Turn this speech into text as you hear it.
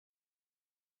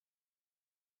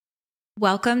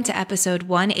Welcome to episode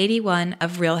 181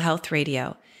 of Real Health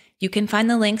Radio. You can find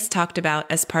the links talked about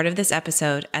as part of this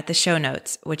episode at the show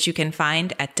notes, which you can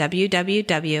find at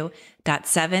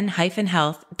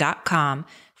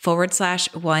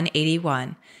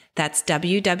www.7-health.com/181. That's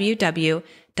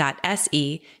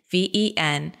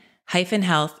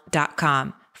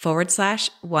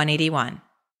www.seven-health.com/181.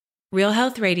 Real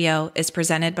Health Radio is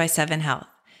presented by 7 Health.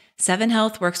 7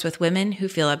 Health works with women who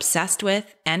feel obsessed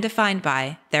with and defined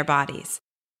by their bodies.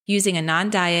 Using a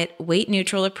non-diet,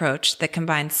 weight-neutral approach that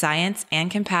combines science and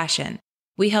compassion,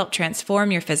 we help transform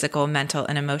your physical, mental,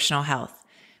 and emotional health.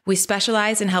 We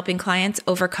specialize in helping clients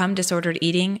overcome disordered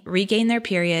eating, regain their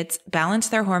periods, balance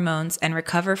their hormones, and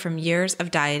recover from years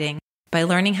of dieting by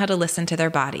learning how to listen to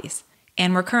their bodies.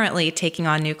 And we're currently taking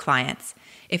on new clients.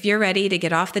 If you're ready to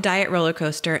get off the diet roller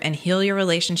coaster and heal your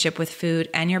relationship with food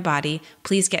and your body,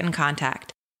 please get in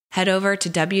contact. Head over to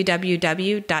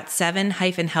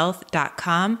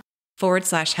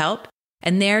www.7-health.com/help,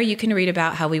 and there you can read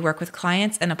about how we work with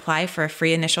clients and apply for a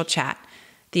free initial chat.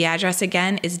 The address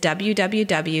again is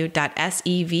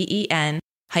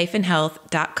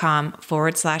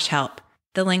www.seven-health.com/help.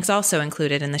 The link's also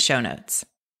included in the show notes.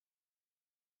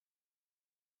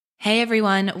 Hey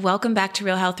everyone, welcome back to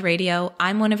Real Health Radio.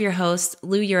 I'm one of your hosts,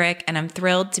 Lou Urich, and I'm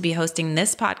thrilled to be hosting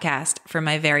this podcast for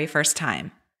my very first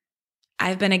time.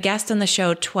 I've been a guest on the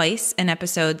show twice in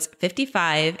episodes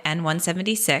 55 and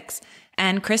 176,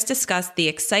 and Chris discussed the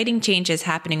exciting changes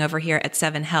happening over here at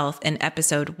 7 Health in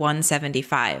episode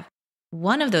 175.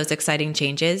 One of those exciting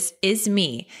changes is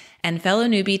me and fellow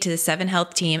newbie to the 7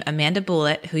 Health team, Amanda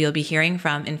Bullitt, who you'll be hearing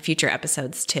from in future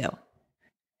episodes too.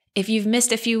 If you've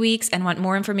missed a few weeks and want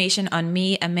more information on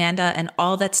me, Amanda, and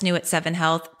all that's new at 7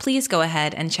 Health, please go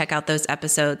ahead and check out those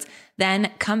episodes.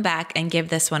 Then come back and give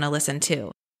this one a listen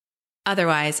too.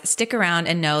 Otherwise, stick around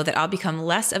and know that I'll become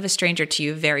less of a stranger to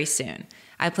you very soon.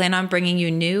 I plan on bringing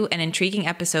you new and intriguing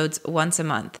episodes once a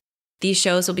month. These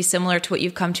shows will be similar to what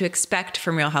you've come to expect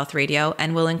from Real Health Radio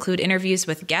and will include interviews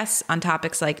with guests on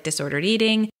topics like disordered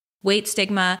eating, weight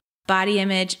stigma, body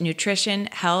image, nutrition,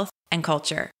 health, and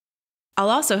culture. I'll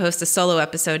also host a solo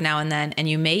episode now and then, and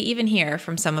you may even hear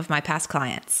from some of my past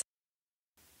clients.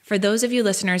 For those of you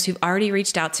listeners who've already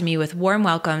reached out to me with warm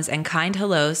welcomes and kind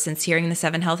hellos since hearing the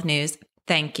 7 Health news,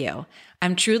 thank you.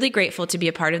 I'm truly grateful to be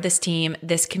a part of this team,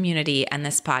 this community, and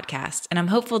this podcast, and I'm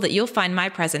hopeful that you'll find my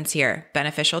presence here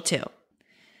beneficial too.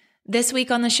 This week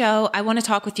on the show, I want to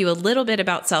talk with you a little bit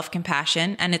about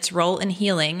self-compassion and its role in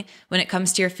healing when it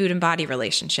comes to your food and body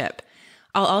relationship.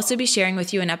 I'll also be sharing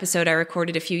with you an episode I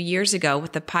recorded a few years ago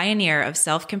with the pioneer of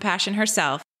self-compassion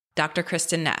herself, Dr.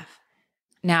 Kristin Neff.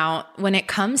 Now, when it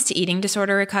comes to eating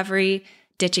disorder recovery,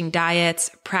 ditching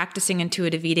diets, practicing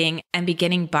intuitive eating, and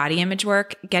beginning body image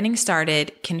work, getting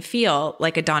started can feel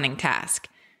like a daunting task.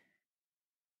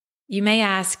 You may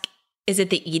ask, is it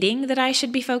the eating that I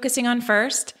should be focusing on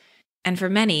first? And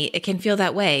for many, it can feel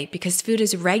that way because food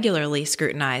is regularly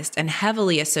scrutinized and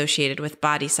heavily associated with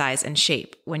body size and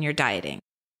shape when you're dieting.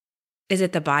 Is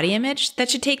it the body image that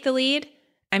should take the lead?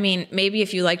 I mean, maybe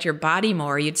if you liked your body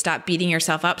more, you'd stop beating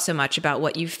yourself up so much about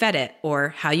what you fed it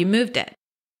or how you moved it.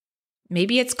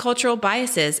 Maybe it's cultural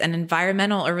biases and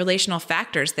environmental or relational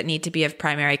factors that need to be of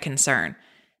primary concern.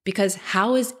 Because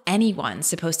how is anyone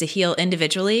supposed to heal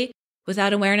individually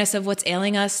without awareness of what's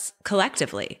ailing us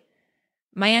collectively?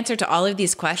 My answer to all of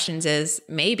these questions is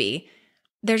maybe.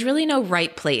 There's really no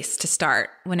right place to start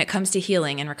when it comes to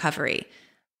healing and recovery.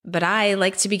 But I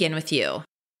like to begin with you.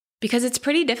 Because it's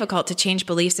pretty difficult to change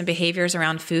beliefs and behaviors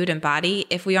around food and body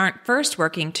if we aren't first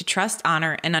working to trust,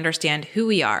 honor, and understand who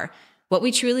we are, what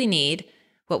we truly need,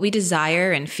 what we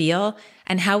desire and feel,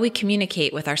 and how we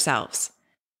communicate with ourselves.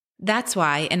 That's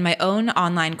why in my own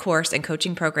online course and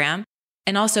coaching program,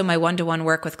 and also my one-to-one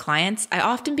work with clients, I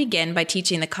often begin by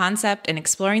teaching the concept and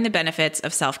exploring the benefits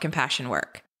of self-compassion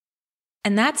work.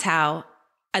 And that's how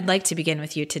I'd like to begin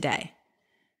with you today.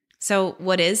 So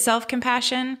what is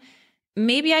self-compassion?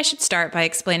 Maybe I should start by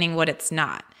explaining what it's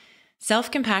not.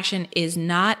 Self-compassion is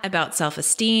not about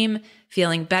self-esteem,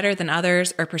 feeling better than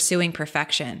others, or pursuing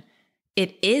perfection.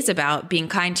 It is about being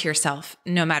kind to yourself,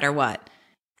 no matter what.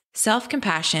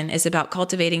 Self-compassion is about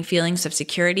cultivating feelings of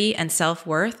security and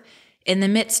self-worth in the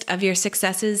midst of your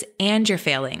successes and your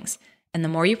failings. And the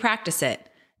more you practice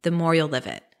it, the more you'll live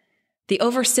it. The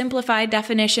oversimplified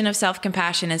definition of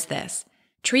self-compassion is this: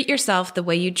 treat yourself the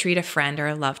way you'd treat a friend or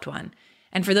a loved one.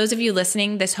 And for those of you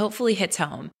listening, this hopefully hits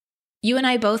home. You and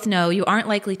I both know you aren't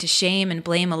likely to shame and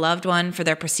blame a loved one for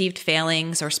their perceived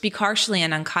failings or speak harshly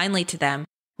and unkindly to them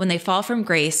when they fall from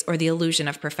grace or the illusion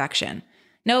of perfection.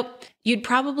 Nope, you'd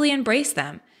probably embrace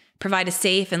them, provide a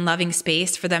safe and loving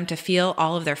space for them to feel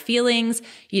all of their feelings.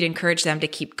 You'd encourage them to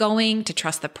keep going, to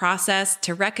trust the process,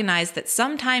 to recognize that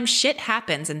sometimes shit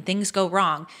happens and things go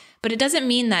wrong, but it doesn't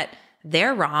mean that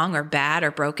they're wrong or bad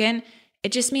or broken.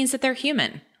 It just means that they're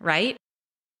human, right?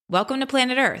 Welcome to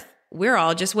planet Earth. We're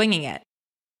all just winging it.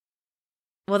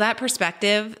 Well, that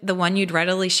perspective, the one you'd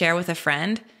readily share with a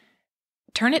friend,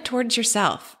 turn it towards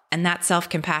yourself and that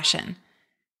self-compassion.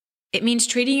 It means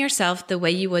treating yourself the way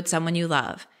you would someone you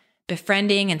love,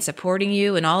 befriending and supporting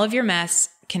you in all of your mess,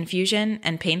 confusion,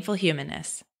 and painful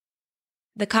humanness.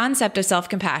 The concept of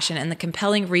self-compassion and the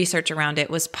compelling research around it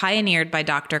was pioneered by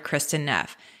Dr. Kristin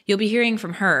Neff. You'll be hearing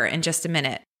from her in just a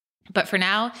minute. But for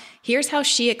now, here's how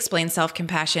she explains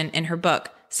self-compassion in her book,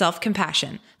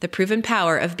 Self-Compassion: The Proven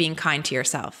Power of Being Kind to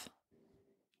Yourself.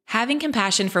 Having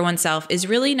compassion for oneself is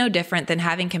really no different than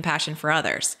having compassion for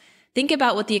others. Think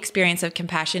about what the experience of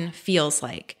compassion feels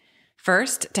like.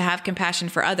 First, to have compassion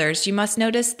for others, you must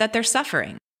notice that they're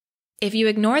suffering. If you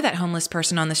ignore that homeless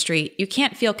person on the street, you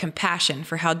can't feel compassion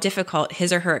for how difficult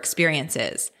his or her experience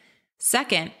is.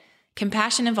 Second,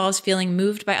 compassion involves feeling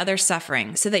moved by others'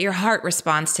 suffering so that your heart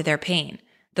responds to their pain.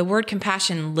 The word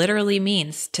compassion literally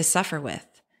means to suffer with.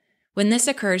 When this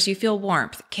occurs, you feel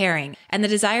warmth, caring, and the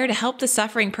desire to help the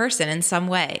suffering person in some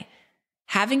way.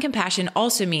 Having compassion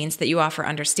also means that you offer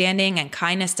understanding and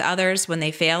kindness to others when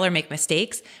they fail or make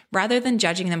mistakes, rather than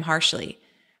judging them harshly.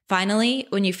 Finally,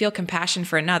 when you feel compassion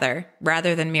for another,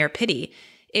 rather than mere pity,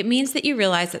 it means that you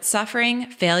realize that suffering,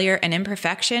 failure, and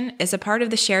imperfection is a part of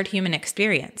the shared human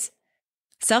experience.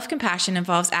 Self-compassion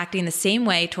involves acting the same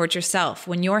way towards yourself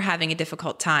when you're having a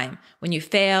difficult time, when you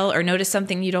fail or notice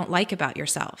something you don't like about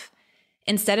yourself.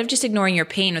 Instead of just ignoring your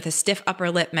pain with a stiff upper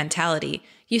lip mentality,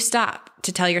 you stop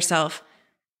to tell yourself,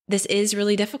 this is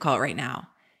really difficult right now.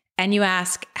 And you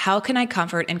ask, how can I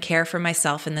comfort and care for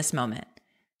myself in this moment?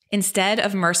 Instead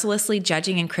of mercilessly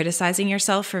judging and criticizing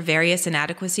yourself for various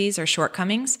inadequacies or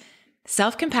shortcomings,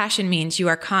 self-compassion means you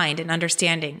are kind and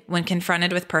understanding when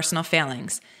confronted with personal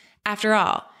failings. After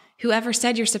all, whoever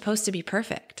said you're supposed to be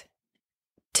perfect?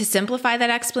 To simplify that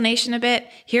explanation a bit,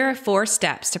 here are 4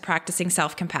 steps to practicing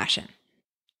self-compassion.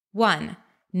 1.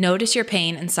 Notice your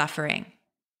pain and suffering.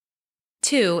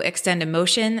 2. Extend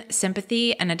emotion,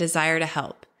 sympathy, and a desire to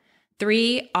help.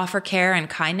 3. Offer care and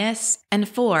kindness. And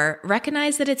 4.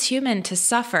 Recognize that it's human to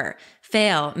suffer,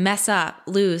 fail, mess up,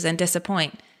 lose, and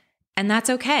disappoint. And that's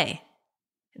okay.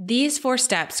 These 4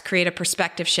 steps create a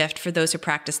perspective shift for those who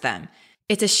practice them.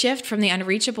 It's a shift from the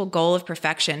unreachable goal of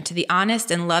perfection to the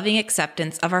honest and loving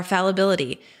acceptance of our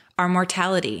fallibility, our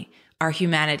mortality, our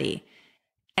humanity.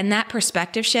 And that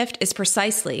perspective shift is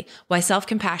precisely why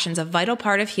self-compassion is a vital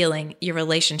part of healing your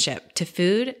relationship to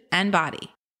food and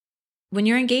body. When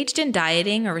you're engaged in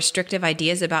dieting or restrictive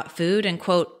ideas about food and,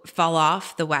 quote, fall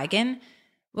off the wagon,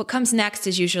 what comes next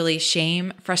is usually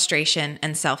shame, frustration,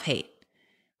 and self-hate.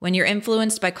 When you're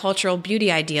influenced by cultural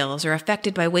beauty ideals or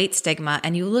affected by weight stigma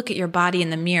and you look at your body in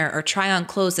the mirror or try on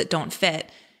clothes that don't fit,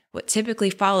 what typically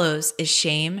follows is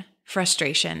shame,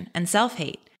 frustration, and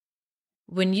self-hate.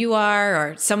 When you are,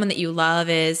 or someone that you love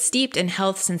is, steeped in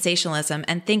health sensationalism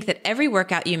and think that every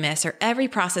workout you miss or every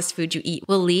processed food you eat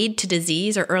will lead to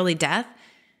disease or early death,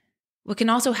 what can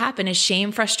also happen is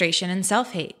shame, frustration, and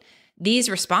self-hate. These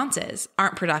responses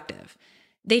aren't productive.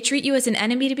 They treat you as an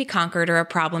enemy to be conquered or a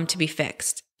problem to be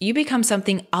fixed. You become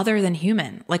something other than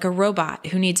human, like a robot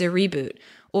who needs a reboot,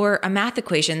 or a math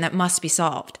equation that must be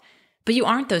solved. But you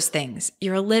aren't those things.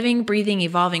 You're a living, breathing,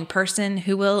 evolving person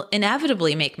who will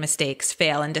inevitably make mistakes,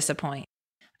 fail, and disappoint.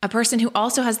 A person who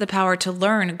also has the power to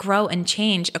learn, grow, and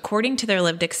change according to their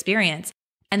lived experience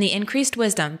and the increased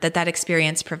wisdom that that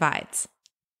experience provides.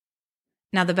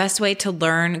 Now, the best way to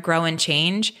learn, grow, and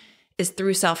change is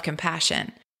through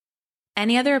self-compassion.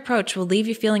 Any other approach will leave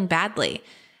you feeling badly,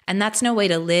 and that's no way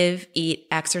to live, eat,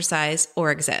 exercise, or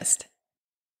exist.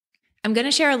 I'm going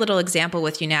to share a little example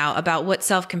with you now about what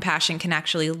self-compassion can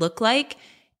actually look like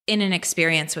in an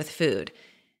experience with food.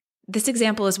 This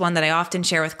example is one that I often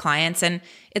share with clients, and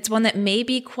it's one that may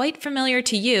be quite familiar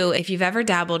to you if you've ever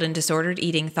dabbled in disordered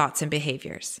eating thoughts and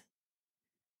behaviors.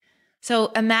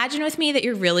 So imagine with me that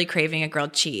you're really craving a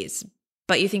grilled cheese,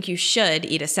 but you think you should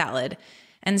eat a salad.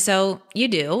 And so you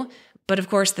do, but of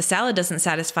course the salad doesn't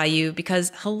satisfy you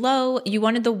because, hello, you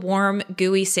wanted the warm,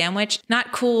 gooey sandwich,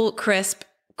 not cool, crisp,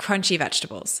 crunchy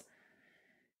vegetables.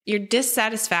 Your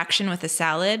dissatisfaction with the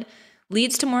salad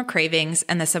leads to more cravings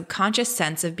and the subconscious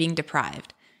sense of being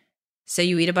deprived. So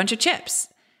you eat a bunch of chips,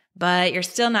 but you're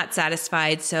still not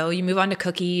satisfied, so you move on to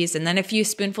cookies and then a few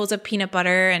spoonfuls of peanut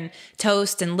butter and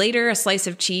toast and later a slice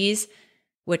of cheese,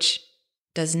 which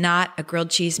does not a grilled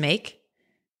cheese make?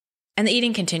 And the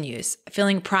eating continues,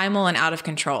 feeling primal and out of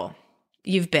control.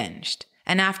 You've binged.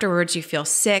 And afterwards you feel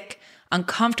sick,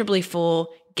 uncomfortably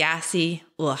full, gassy,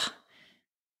 ugh.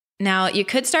 Now, you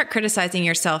could start criticizing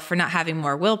yourself for not having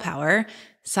more willpower.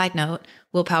 Side note,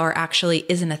 willpower actually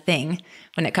isn't a thing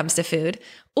when it comes to food.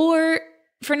 Or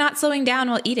for not slowing down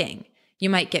while eating. You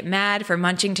might get mad for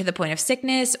munching to the point of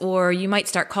sickness, or you might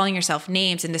start calling yourself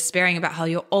names and despairing about how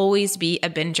you'll always be a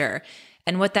binger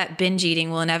and what that binge eating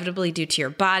will inevitably do to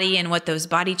your body and what those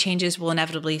body changes will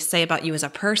inevitably say about you as a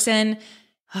person.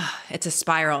 It's a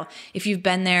spiral. If you've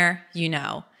been there, you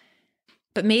know.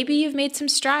 But maybe you've made some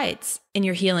strides in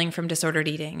your healing from disordered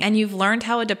eating and you've learned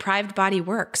how a deprived body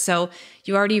works. So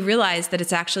you already realize that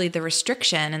it's actually the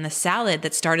restriction and the salad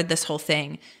that started this whole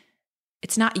thing.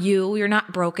 It's not you. You're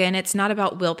not broken. It's not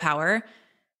about willpower.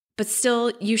 But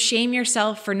still, you shame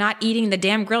yourself for not eating the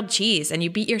damn grilled cheese and you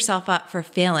beat yourself up for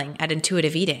failing at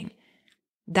intuitive eating.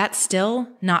 That's still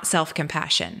not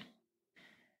self-compassion.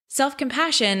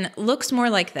 Self-compassion looks more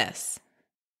like this.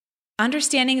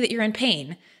 Understanding that you're in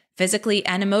pain, physically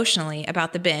and emotionally,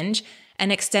 about the binge,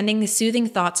 and extending the soothing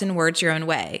thoughts and words your own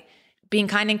way. Being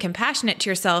kind and compassionate to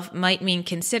yourself might mean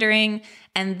considering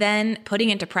and then putting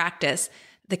into practice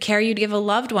the care you'd give a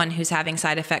loved one who's having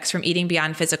side effects from eating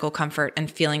beyond physical comfort and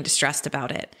feeling distressed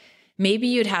about it. Maybe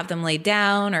you'd have them lay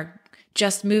down or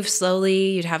just move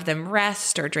slowly. You'd have them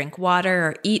rest or drink water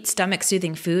or eat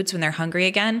stomach-soothing foods when they're hungry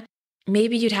again.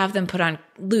 Maybe you'd have them put on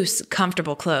loose,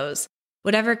 comfortable clothes.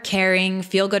 Whatever caring,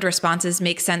 feel-good responses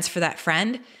make sense for that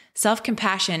friend,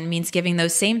 self-compassion means giving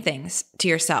those same things to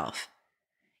yourself.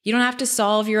 You don't have to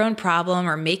solve your own problem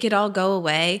or make it all go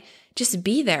away. Just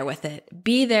be there with it.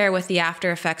 Be there with the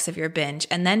after effects of your binge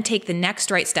and then take the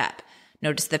next right step.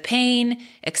 Notice the pain,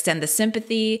 extend the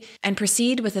sympathy, and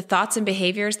proceed with the thoughts and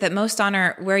behaviors that most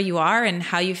honor where you are and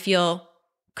how you feel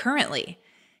currently.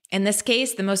 In this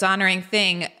case, the most honoring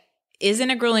thing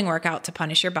isn't a grueling workout to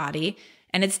punish your body,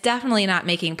 and it's definitely not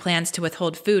making plans to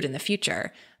withhold food in the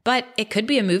future. But it could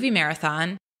be a movie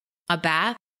marathon, a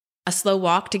bath, a slow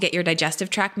walk to get your digestive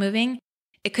tract moving.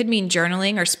 It could mean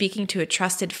journaling or speaking to a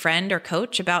trusted friend or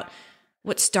coach about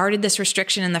what started this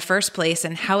restriction in the first place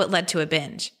and how it led to a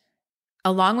binge.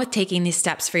 Along with taking these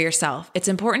steps for yourself, it's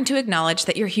important to acknowledge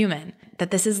that you're human,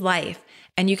 that this is life,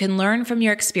 and you can learn from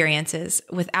your experiences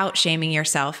without shaming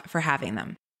yourself for having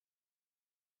them.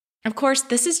 Of course,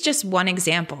 this is just one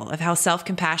example of how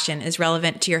self-compassion is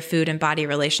relevant to your food and body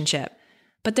relationship,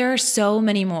 but there are so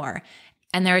many more,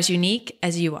 and they're as unique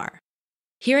as you are.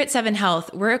 Here at 7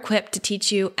 Health, we're equipped to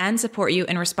teach you and support you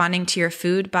in responding to your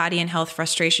food, body, and health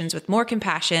frustrations with more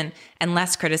compassion and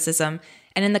less criticism.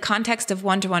 And in the context of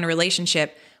one-to-one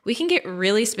relationship, we can get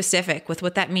really specific with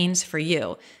what that means for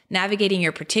you, navigating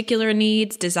your particular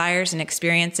needs, desires, and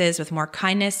experiences with more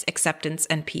kindness, acceptance,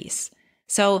 and peace.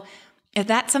 So if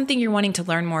that's something you're wanting to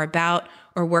learn more about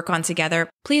or work on together,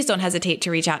 please don't hesitate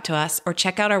to reach out to us or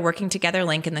check out our Working Together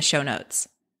link in the show notes.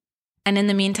 And in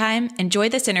the meantime, enjoy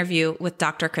this interview with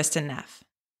Dr. Kristin Neff.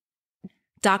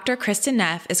 Dr. Kristin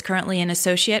Neff is currently an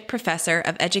associate professor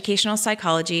of educational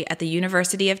psychology at the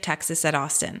University of Texas at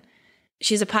Austin.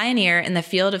 She's a pioneer in the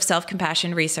field of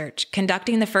self-compassion research,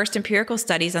 conducting the first empirical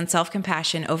studies on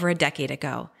self-compassion over a decade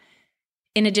ago.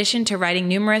 In addition to writing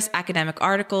numerous academic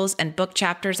articles and book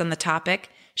chapters on the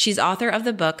topic, she's author of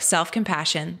the book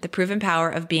Self-Compassion: The Proven Power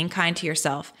of Being Kind to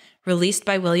Yourself, released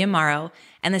by William Morrow,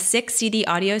 and the 6-CD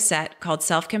audio set called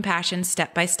Self-Compassion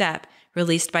Step by Step,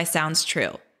 released by Sounds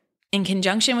True. In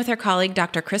conjunction with her colleague,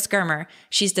 Dr. Chris Germer,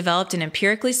 she's developed an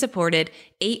empirically supported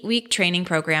 8-week training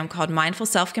program called Mindful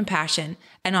Self-Compassion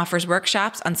and offers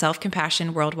workshops on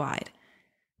self-compassion worldwide.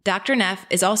 Dr. Neff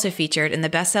is also featured in the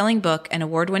best-selling book and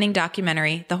award-winning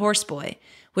documentary, The Horse Boy,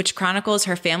 which chronicles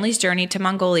her family's journey to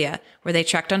Mongolia, where they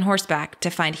trekked on horseback to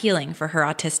find healing for her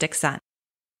autistic son.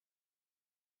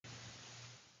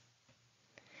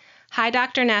 Hi,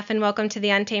 Dr. Neff, and welcome to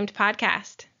the Untamed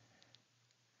podcast.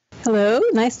 Hello,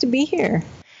 nice to be here.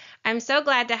 I'm so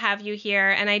glad to have you here,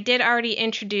 and I did already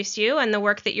introduce you and the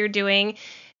work that you're doing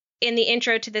in the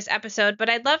intro to this episode, but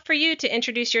I'd love for you to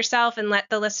introduce yourself and let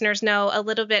the listeners know a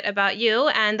little bit about you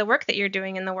and the work that you're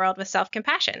doing in the world with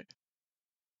self-compassion.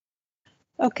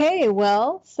 Okay,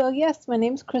 well, so yes, my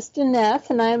name's Kristin Neff,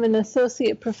 and I'm an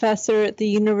associate professor at the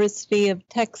University of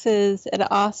Texas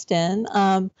at Austin.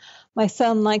 My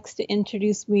son likes to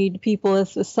introduce me to people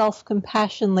as the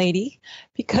self-compassion lady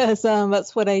because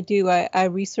that's what I do. I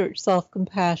research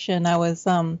self-compassion. I was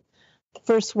the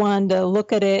first one to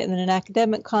look at it in an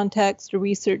academic context, to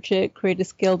research it, create a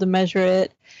scale to measure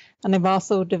it. And I've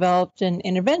also developed an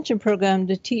intervention program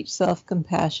to teach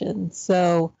self-compassion.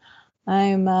 So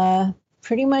I'm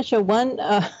pretty much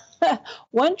a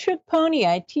One trick pony.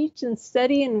 I teach and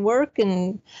study and work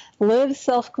and live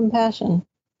self-compassion.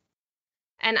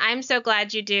 And I'm so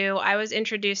glad you do. I was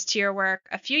introduced to your work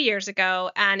a few years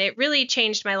ago, and it really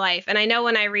changed my life. And I know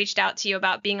when I reached out to you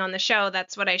about being on the show,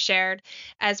 that's what I shared,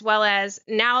 as well as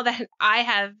now that I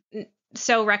have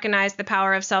so recognized the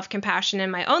power of self-compassion in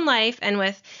my own life and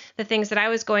with the things that I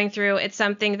was going through, it's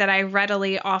something that I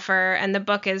readily offer. And the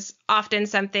book is often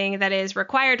something that is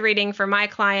required reading for my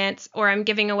clients or I'm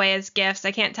giving away as gifts.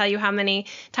 I can't tell you how many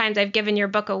times I've given your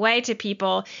book away to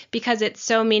people because it's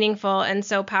so meaningful and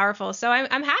so powerful. So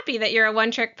I'm happy that you're a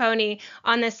one-trick pony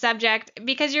on this subject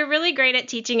because you're really great at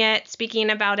teaching it, speaking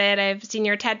about it. I've seen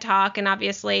your TED Talk and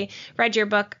obviously read your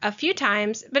book a few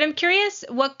times, but I'm curious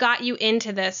what got you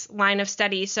into this line of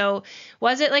study. So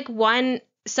was it like one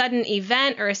sudden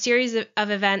event or a series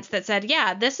of events that said,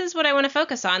 yeah, this is what I want to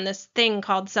focus on, this thing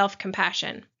called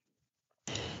self-compassion?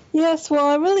 Yes, well,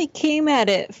 I really came at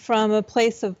it from a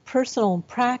place of personal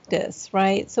practice,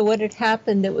 right? So what had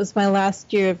happened, it was my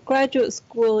last year of graduate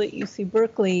school at UC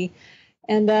Berkeley.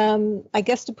 And I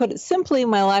guess to put it simply,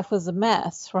 my life was a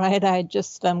mess, right? I had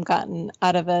just gotten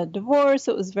out of a divorce.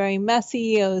 It was very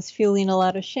messy. I was feeling a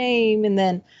lot of shame. And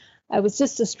then I was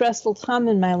just a stressful time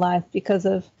in my life because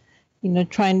of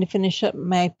trying to finish up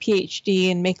my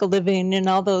PhD and make a living and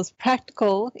all those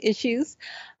practical issues.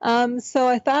 So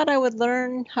I thought I would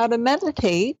learn how to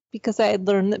meditate because I had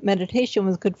learned that meditation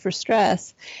was good for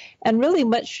stress. And really,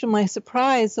 much to my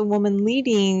surprise, the woman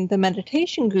leading the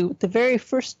meditation group, the very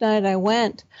first night I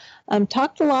went,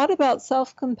 talked a lot about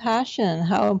self-compassion,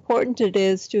 how important it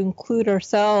is to include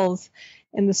ourselves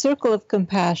in the circle of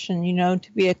compassion,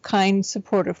 to be a kind,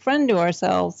 supportive friend to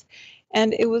ourselves.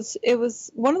 And it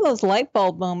was one of those light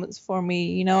bulb moments for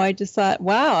me. I just thought,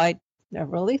 wow, I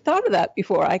never really thought of that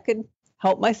before. I could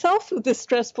help myself with this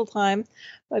stressful time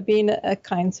by being a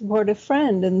kind, supportive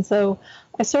friend. And so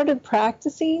I started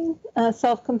practicing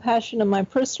self-compassion in my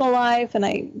personal life, and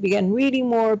I began reading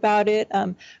more about it.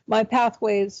 My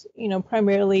pathway is,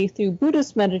 primarily through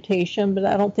Buddhist meditation, but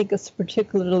I don't think it's a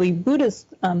particularly Buddhist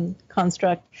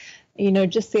construct,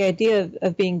 just the idea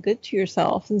of being good to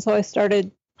yourself. And so I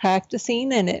started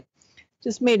practicing, and it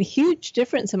just made a huge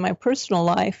difference in my personal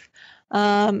life.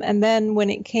 And then when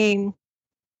it came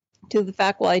to the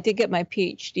fact, well, I did get my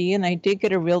PhD and I did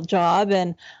get a real job,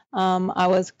 and I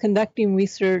was conducting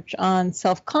research on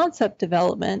self-concept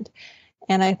development.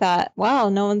 And I thought, wow,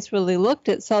 no one's really looked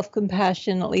at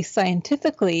self-compassion, at least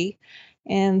scientifically.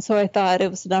 And so I thought it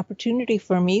was an opportunity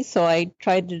for me. So I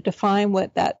tried to define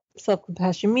what that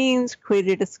self-compassion means,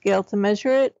 created a scale to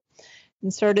measure it,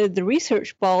 and started the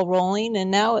research ball rolling, and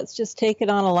now it's just taken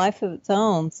on a life of its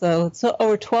own. So it's over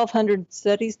 1,200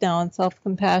 studies now on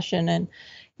self-compassion, and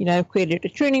I've created a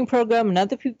training program, and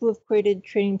other people have created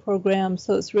training programs.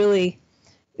 So it's really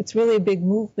a big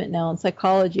movement now in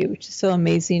psychology, which is so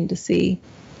amazing to see.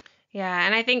 Yeah,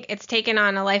 and I think it's taken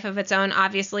on a life of its own,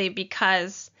 obviously,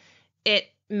 because it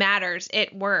matters.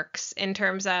 It works in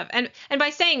terms of, and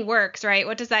by saying works, right?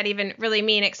 What does that even really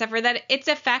mean, except for that it's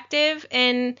effective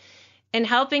in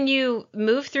helping you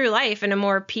move through life in a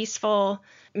more peaceful,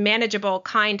 manageable,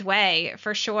 kind way,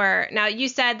 for sure. Now, you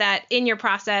said that in your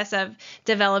process of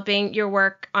developing your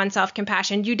work on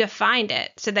self-compassion, you defined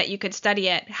it so that you could study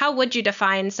it. How would you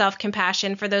define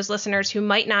self-compassion for those listeners who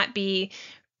might not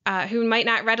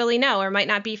readily know or might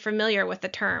not be familiar with the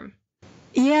term?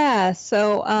 Yeah,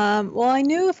 so, well, I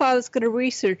knew if I was going to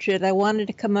research it, I wanted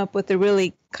to come up with a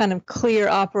really kind of clear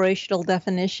operational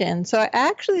definition. So I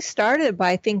actually started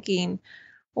by thinking,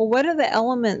 well, what are the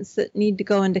elements that need to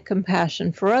go into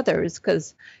compassion for others?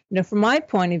 Because, from my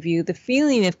point of view, the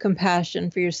feeling of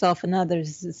compassion for yourself and others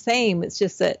is the same. It's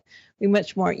just that we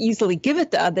much more easily give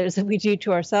it to others than we do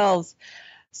to ourselves.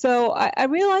 So I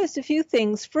realized a few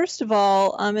things. First of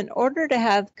all, in order to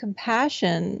have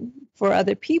compassion for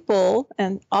other people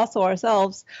and also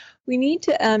ourselves, we need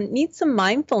to need some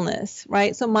mindfulness,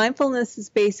 right? So mindfulness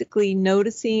is basically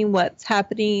noticing what's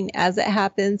happening as it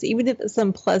happens, even if it's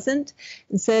unpleasant,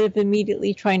 instead of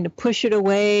immediately trying to push it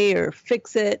away or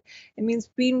fix it. It means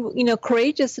being,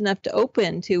 courageous enough to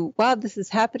open to, wow, this is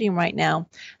happening right now.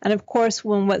 And of course,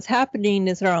 when what's happening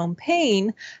is our own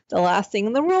pain, the last thing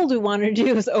in the world we want to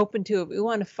do is open to it. We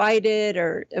want to fight it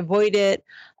or avoid it.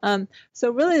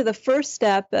 So really the first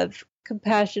step of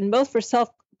compassion, both for self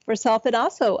and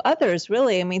also others,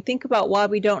 really. I mean, think about why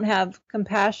we don't have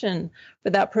compassion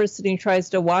for that person who tries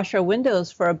to wash our windows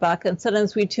for $1, and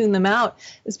sometimes we tune them out.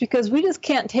 It's because we just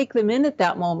can't take them in at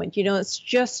that moment. It's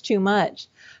just too much.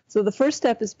 So the first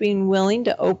step is being willing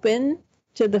to open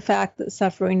to the fact that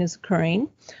suffering is occurring.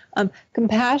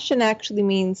 Compassion actually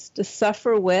means to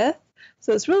suffer with,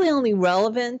 So it's really only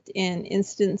relevant in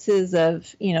instances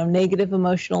of, negative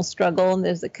emotional struggle, and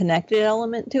there's a connected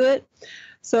element to it.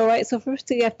 So first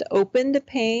we have to open to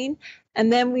pain,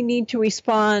 and then we need to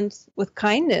respond with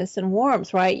kindness and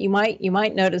warmth, right? You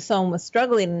might notice someone was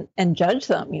struggling and judge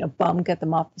them, get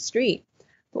them off the street.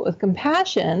 But with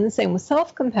compassion, the same with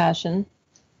self-compassion,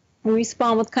 we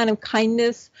respond with kind of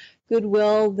kindness,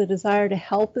 goodwill, the desire to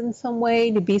help in some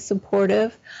way, to be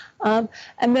supportive. And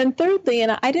then thirdly,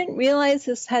 and I didn't realize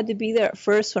this had to be there at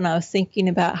first when I was thinking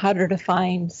about how to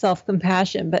define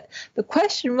self-compassion, but the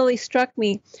question really struck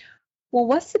me, well,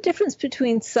 what's the difference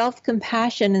between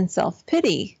self-compassion and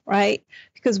self-pity, right?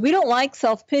 Because we don't like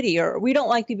self-pity, or we don't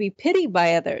like to be pitied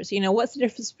by others. What's the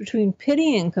difference between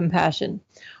pity and compassion?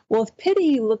 Well, with pity,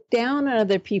 you look down on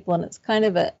other people, and it's kind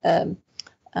of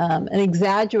an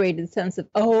exaggerated sense of,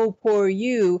 oh, poor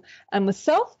you. And with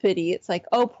self-pity, it's like,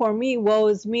 oh, poor me, woe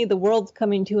is me, the world's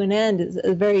coming to an end. It's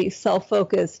a very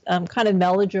self-focused, kind of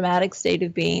melodramatic state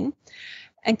of being.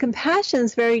 And compassion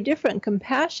is very different.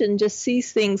 Compassion just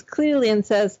sees things clearly and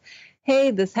says, hey,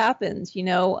 this happens,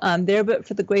 there, but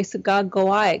for the grace of God go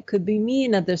I. It could be me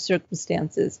in other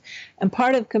circumstances. And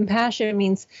part of compassion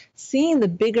means seeing the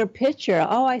bigger picture.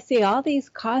 Oh, I see all these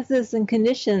causes and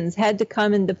conditions had to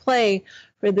come into play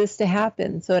for this to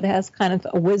happen. So it has kind of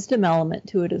a wisdom element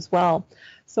to it as well.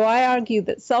 So I argue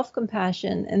that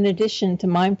self-compassion, in addition to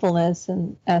mindfulness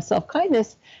and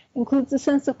self-kindness, includes a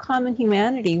sense of common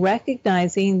humanity,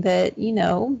 recognizing that,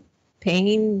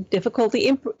 pain,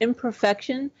 difficulty,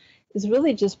 imperfection is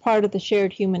really just part of the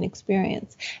shared human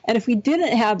experience. And if we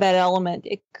didn't have that element,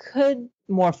 it could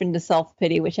morph into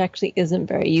self-pity, which actually isn't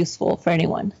very useful for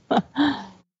anyone.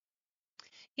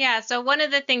 Yeah, so one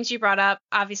of the things you brought up,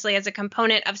 obviously, as a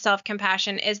component of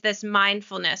self-compassion is this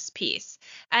mindfulness piece.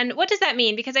 And what does that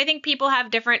mean? Because I think people have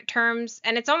different terms,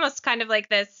 and it's almost kind of like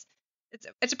this,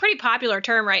 it's a pretty popular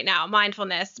term right now,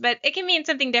 mindfulness, but it can mean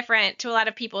something different to a lot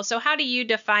of people. So how do you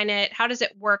define it? How does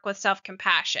it work with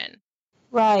self-compassion?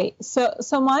 Right. So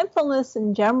mindfulness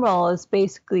in general is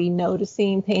basically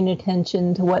noticing, paying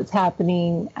attention to what's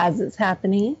happening as it's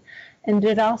happening. And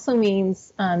it also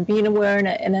means being aware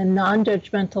in a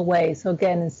non-judgmental way. So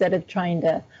again, instead of trying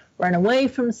to run away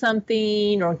from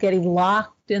something or getting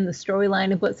locked in the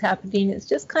storyline of what's happening, it's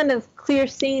just kind of clear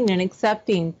seeing and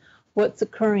accepting what's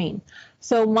occurring.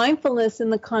 So mindfulness in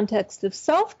the context of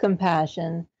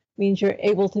self-compassion means you're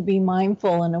able to be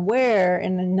mindful and aware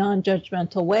in a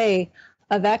non-judgmental way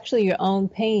of actually your own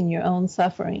pain, your own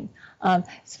suffering.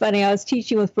 It's funny, I was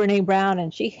teaching with Brene Brown,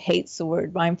 and she hates the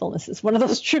word mindfulness. It's one of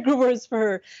those trigger words for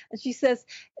her. And she says,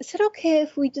 is it okay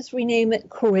if we just rename it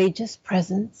courageous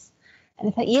presence? And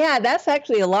I thought, yeah, that's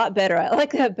actually a lot better. I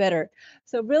like that better.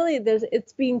 So really,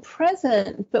 it's being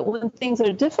present, but when things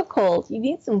are difficult, you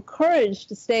need some courage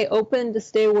to stay open, to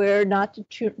stay aware, not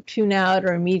to tune out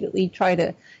or immediately try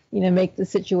to, make the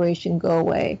situation go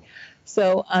away.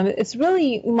 So it's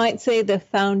really, you might say, the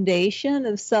foundation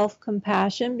of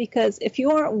self-compassion, because if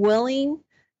you aren't willing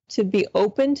to be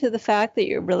open to the fact that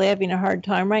you're really having a hard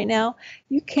time right now,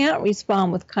 you can't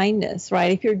respond with kindness,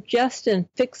 right? If you're just in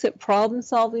fix-it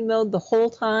problem-solving mode the whole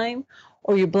time,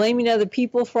 or you're blaming other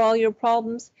people for all your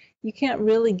problems, you can't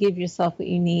really give yourself what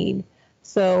you need.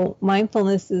 So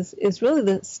mindfulness is really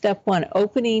the step one,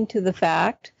 opening to the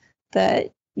fact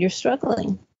that you're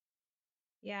struggling.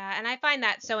 Yeah, and I find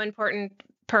that so important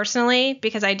personally,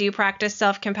 because I do practice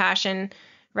self-compassion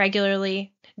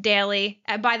regularly, daily,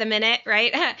 by the minute,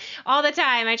 right? All the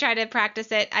time I try to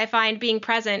practice it. I find being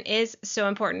present is so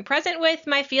important. Present with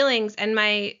my feelings and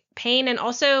my pain, and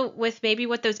also with maybe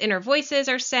what those inner voices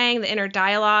are saying, the inner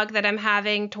dialogue that I'm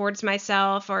having towards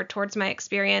myself or towards my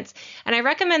experience. And I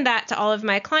recommend that to all of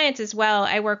my clients as well.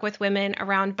 I work with women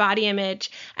around body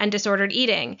image and disordered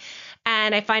eating.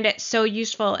 And I find it so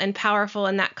useful and powerful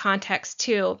in that context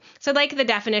too. So like the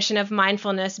definition of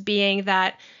mindfulness being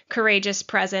that courageous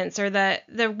presence, or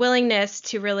the willingness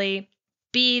to really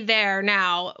be there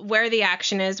now, where the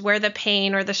action is, where the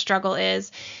pain or the struggle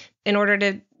is, in order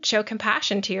to show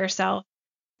compassion to yourself.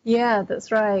 Yeah,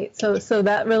 that's right. So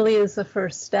that really is the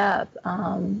first step.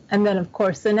 And then, of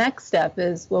course, the next step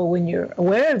is, well, when you're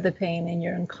aware of the pain and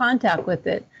you're in contact with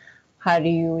it, how do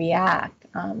you react?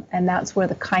 And that's where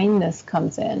the kindness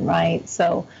comes in, right?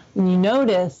 So when you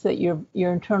notice that your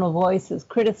internal voice is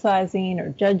criticizing or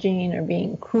judging or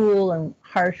being cruel and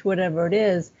harsh, whatever it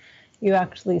is, you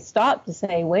actually stop to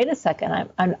say, wait a second,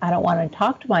 I don't want to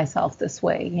talk to myself this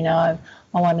way.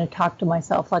 I want to talk to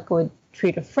myself like I would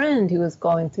treat a friend who was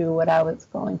going through what I was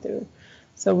going through.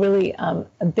 So really,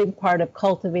 a big part of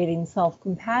cultivating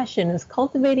self-compassion is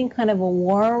cultivating kind of a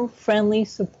warm, friendly,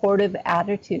 supportive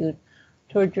attitude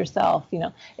towards yourself.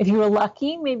 If you were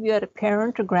lucky, maybe you had a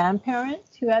parent or grandparent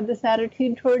who had this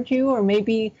attitude towards you, or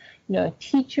maybe, a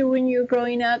teacher when you were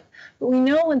growing up. But we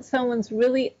know when someone's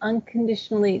really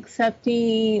unconditionally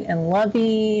accepting and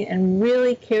loving and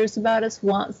really cares about us,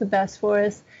 wants the best for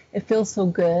us, it feels so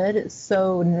good, it's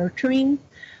so nurturing,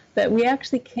 that we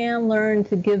actually can learn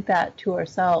to give that to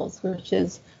ourselves, which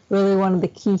is really one of the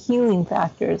key healing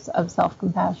factors of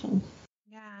self-compassion.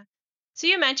 Yeah. So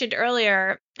you mentioned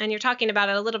earlier, and you're talking about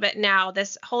it a little bit now,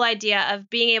 this whole idea of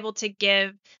being able to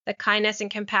give the kindness and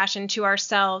compassion to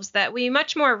ourselves that we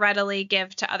much more readily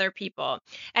give to other people.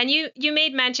 And you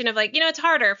made mention of it's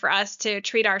harder for us to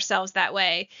treat ourselves that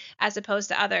way as opposed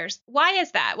to others. Why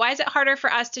is that? Why is it harder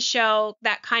for us to show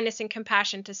that kindness and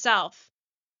compassion to self?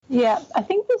 Yeah, I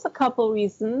think there's a couple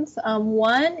reasons.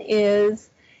 One is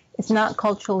it's not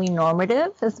culturally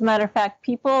normative. As a matter of fact,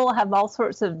 people have all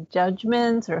sorts of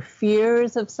judgments or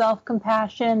fears of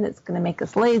self-compassion. It's going to make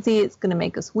us lazy. It's going to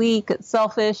make us weak. It's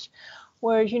selfish.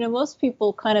 Whereas, most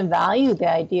people kind of value the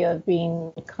idea of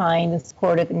being kind and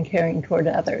supportive and caring toward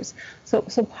others. So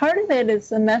part of it is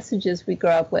the messages we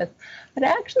grow up with. But I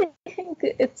actually think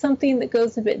it's something that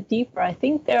goes a bit deeper. I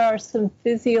think there are some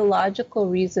physiological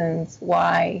reasons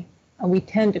why we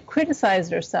tend to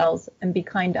criticize ourselves and be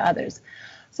kind to others.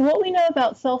 So what we know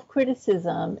about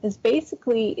self-criticism is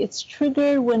basically it's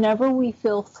triggered whenever we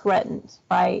feel threatened,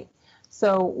 right?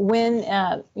 So when,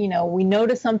 we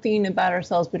notice something about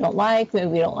ourselves we don't like, maybe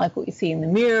we don't like what we see in the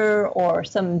mirror, or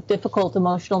some difficult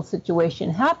emotional situation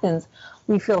happens,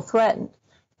 we feel threatened.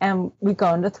 And we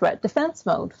go into threat defense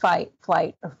mode, fight,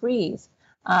 flight, or freeze.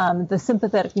 The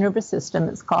sympathetic nervous system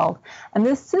is called. And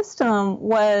this system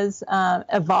was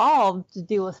evolved to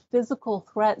deal with physical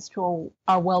threats to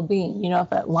our well-being.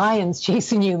 If a lion's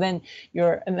chasing you, then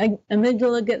your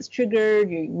amygdala gets triggered,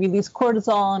 you release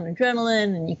cortisol and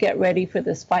adrenaline, and you get ready for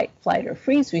this fight, flight, or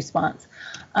freeze response.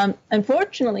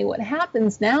 Unfortunately, what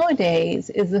happens nowadays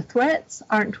is the threats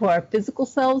aren't to our physical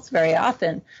selves very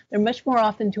often. They're much more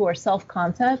often to our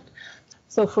self-concept.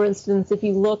 So, for instance, if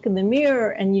you look in the mirror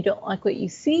and you don't like what you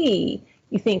see,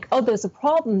 you think, oh, there's a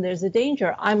problem, there's a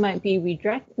danger, I might be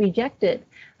rejected.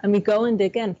 And we go into,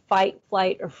 again, fight,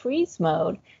 flight, or freeze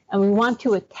mode, and we want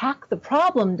to attack the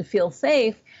problem to feel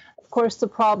safe. Of course, the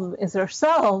problem is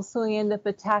ourselves, so we end up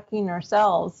attacking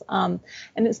ourselves. And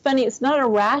it's funny, it's not a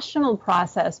rational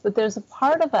process, but there's a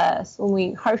part of us when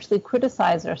we harshly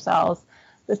criticize ourselves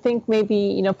to think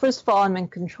maybe, first of all, I'm in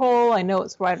control. I know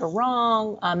it's right or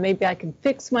wrong. Maybe I can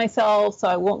fix myself so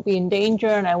I won't be in danger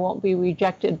and I won't be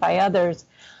rejected by others.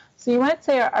 So you might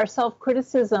say our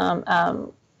self-criticism,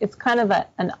 it's kind of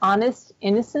an honest,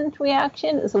 innocent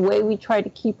reaction. It's a way we try to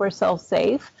keep ourselves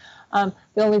safe.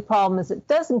 The only problem is it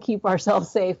doesn't keep ourselves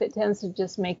safe. It tends to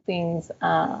just make things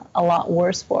a lot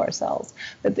worse for ourselves.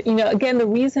 But, again, the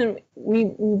reason we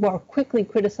more quickly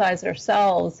criticize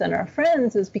ourselves than our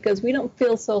friends is because we don't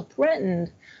feel so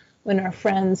threatened when our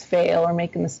friends fail or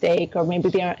make a mistake, or maybe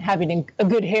they aren't having a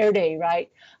good hair day, right?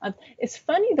 It's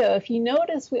funny, though, if you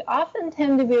notice, we often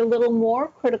tend to be a little more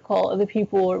critical of the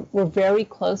people we're very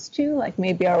close to, like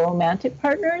maybe our romantic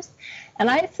partners. And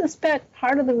I suspect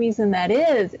part of the reason that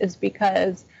is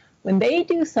because when they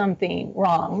do something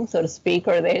wrong, so to speak,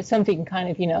 or there's something kind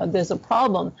of, there's a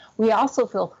problem, we also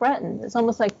feel threatened. It's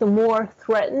almost like the more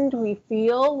threatened we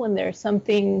feel when there's some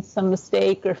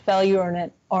mistake or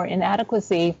failure or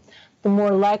inadequacy, the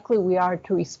more likely we are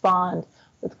to respond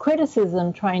with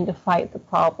criticism, trying to fight the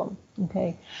problem.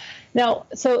 Okay. Now,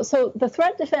 so the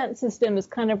threat defense system is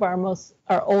kind of our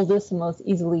oldest and most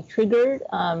easily triggered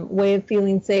way of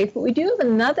feeling safe. But we do have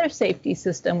another safety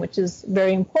system, which is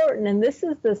very important. And this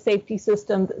is the safety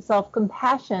system that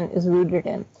self-compassion is rooted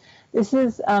in. This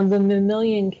is the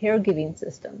mammalian caregiving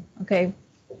system. Okay.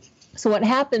 So what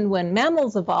happened when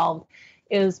mammals evolved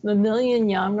is mammalian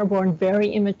young are born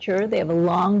very immature. They have a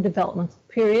long developmental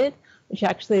period, which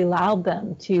actually allowed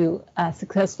them to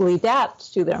successfully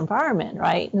adapt to their environment,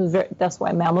 right? That's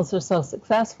why mammals are so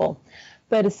successful.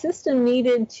 But a system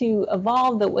needed to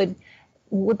evolve that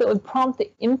would prompt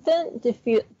the infant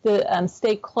to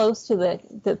stay close to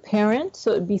the parent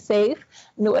so it would be safe,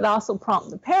 and it would also prompt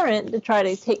the parent to try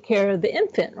to take care of the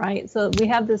infant, right? So we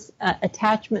have this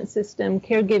attachment system,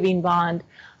 caregiving bond,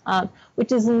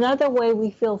 which is another way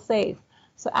we feel safe.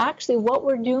 So actually what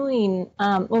we're doing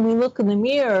when we look in the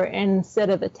mirror, and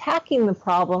instead of attacking the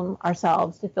problem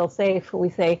ourselves to feel safe, we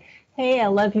say, hey, I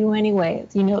love you anyway.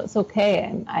 It's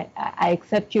okay. I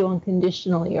accept you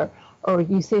unconditionally. Or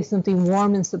you say something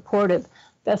warm and supportive.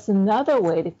 That's another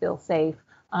way to feel safe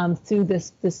through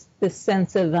this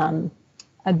sense of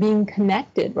being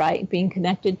connected, right? Being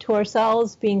connected to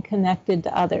ourselves, being connected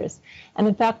to others. And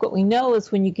in fact, what we know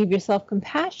is when you give yourself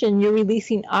compassion, you're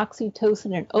releasing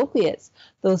oxytocin and opiates,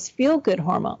 those feel-good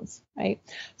hormones, right?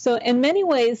 So in many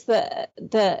ways,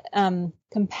 the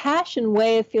compassion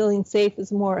way of feeling safe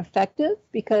is more effective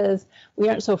because we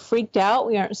aren't so freaked out,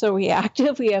 we aren't so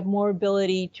reactive, we have more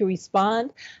ability to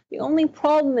respond. The only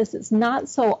problem is it's not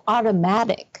so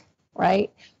automatic,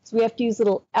 right? So we have to use a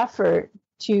little effort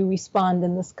to respond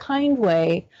in this kind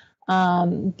way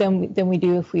than we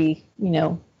do if we,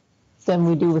 than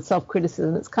we do with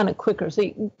self-criticism. It's kind of quicker. So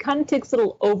it kind of takes a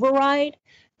little override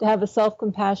to have a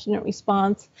self-compassionate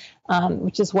response,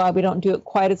 which is why we don't do it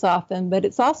quite as often. But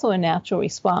it's also a natural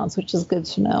response, which is good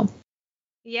to know.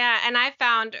 Yeah, and I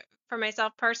found for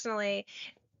myself personally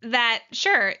that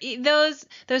sure,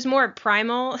 those more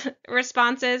primal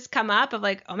responses come up of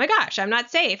like, oh my gosh, I'm not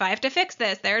safe. I have to fix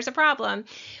this. There's a problem.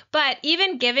 But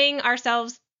even giving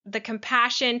ourselves the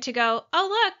compassion to go,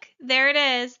 oh, look, there it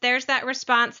is. There's that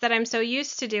response that I'm so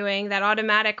used to doing, that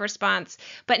automatic response.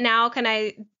 But now can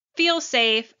I feel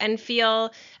safe and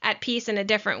feel at peace in a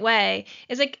different way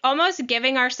is like almost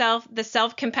giving ourselves the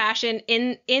self-compassion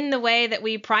in the way that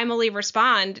we primally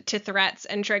respond to threats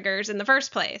and triggers in the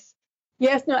first place.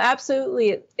 Yes, no,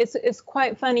 absolutely. It's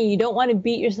quite funny. You don't want to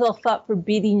beat yourself up for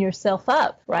beating yourself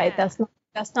up, right? Yeah.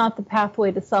 That's not the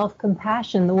pathway to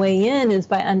self-compassion. The way in is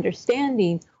by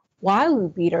understanding why we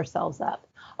beat ourselves up.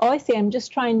 Oh, I see. I'm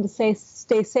just trying to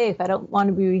stay safe. I don't want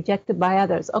to be rejected by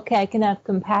others. Okay, I can have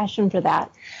compassion for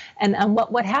that. And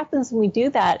what happens when we do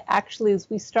that actually is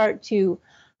we start to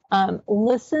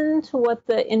listen to what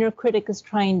the inner critic is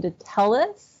trying to tell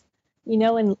us.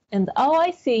 And oh, I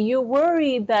see, you're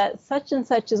worried that such and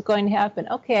such is going to happen.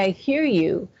 Okay, I hear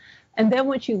you. And then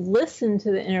once you listen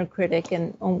to the inner critic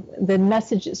and the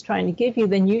message it's trying to give you,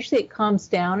 then usually it calms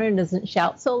down and doesn't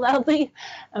shout so loudly.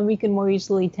 And we can more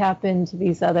easily tap into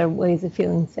these other ways of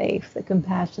feeling safe, the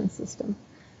compassion system.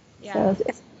 Yeah. So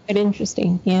it's quite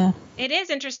interesting. Yeah. It is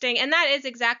interesting. And that is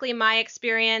exactly my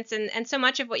experience and so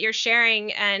much of what you're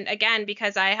sharing. And again,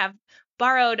 because I have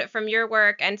borrowed from your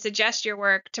work and suggest your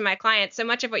work to my clients. So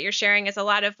much of what you're sharing is a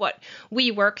lot of what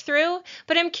we work through,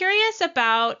 but I'm curious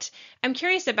about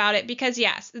it because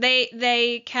yes,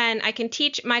 I can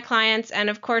teach my clients. And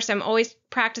of course, I'm always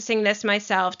practicing this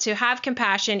myself to have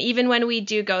compassion, even when we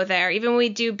do go there, even when we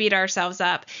do beat ourselves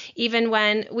up, even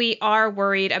when we are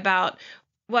worried about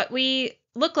what we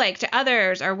look like to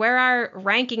others or where our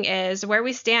ranking is, where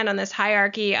we stand on this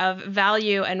hierarchy of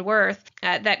value and worth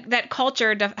that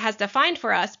culture has defined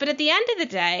for us. But at the end of the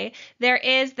day, there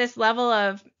is this level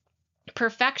of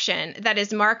perfection that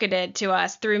is marketed to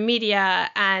us through media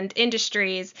and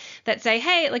industries that say,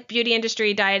 hey, like beauty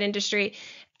industry, diet industry,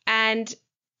 and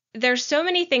there's so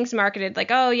many things marketed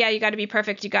like, oh yeah, you got to be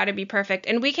perfect. You got to be perfect.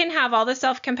 And we can have all the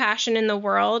self-compassion in the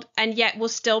world, and yet we'll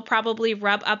still probably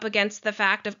rub up against the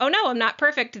fact of, oh no, I'm not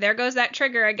perfect. There goes that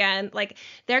trigger again. Like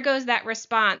there goes that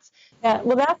response. Yeah,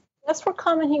 well, that's where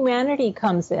common humanity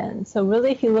comes in. So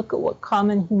really, if you look at what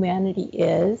common humanity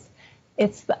is,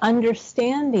 it's the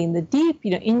understanding, the deep,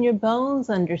 in your bones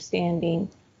understanding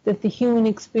that the human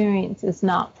experience is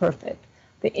not perfect.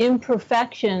 The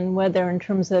imperfection, whether in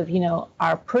terms of,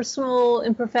 our personal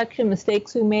imperfection,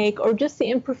 mistakes we make, or just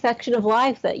the imperfection of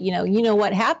life that,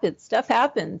 what happens, stuff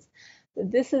happens.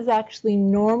 This is actually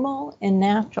normal and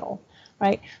natural,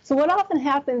 right? So what often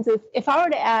happens is if I were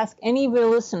to ask any of your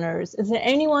listeners, is there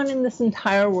anyone in this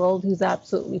entire world who's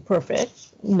absolutely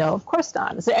perfect? No, of course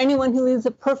not. Is there anyone who lives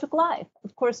a perfect life?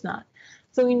 Of course not.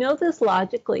 So we know this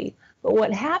logically. But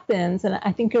what happens, and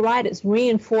I think you're right, it's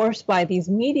reinforced by these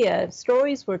media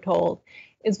stories we're told,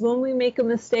 is when we make a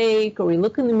mistake or we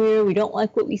look in the mirror, we don't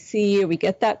like what we see, or we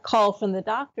get that call from the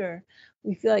doctor,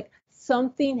 we feel like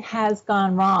something has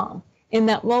gone wrong. In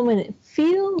that moment, it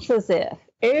feels as if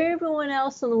everyone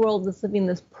else in the world is living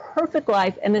this perfect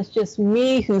life, and it's just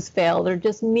me who's failed, or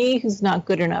just me who's not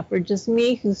good enough, or just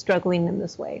me who's struggling in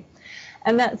this way.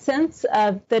 And that sense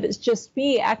of that it's just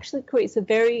me actually creates a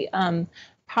very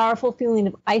powerful feeling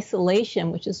of isolation,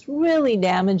 which is really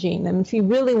damaging. And if you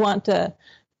really want to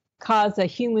cause a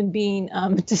human being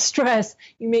distress,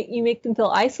 you make them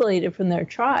feel isolated from their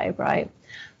tribe, right?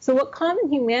 So what common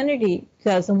humanity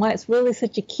does, and why it's really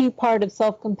such a key part of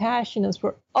self-compassion, is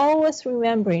we're always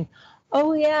remembering,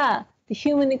 oh yeah, the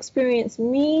human experience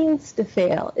means to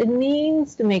fail. It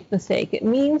means to make mistakes. It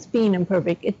means being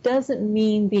imperfect. It doesn't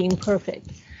mean being perfect.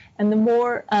 And the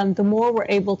more we're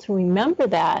able to remember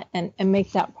that and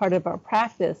make that part of our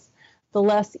practice, the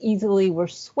less easily we're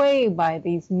swayed by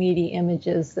these meaty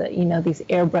images that, these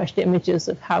airbrushed images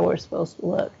of how we're supposed to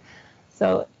look.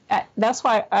 So that's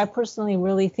why I personally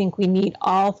really think we need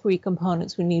all three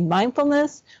components. We need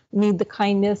mindfulness, we need the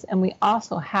kindness, and we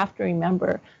also have to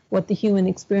remember what the human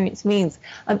experience means.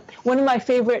 One of my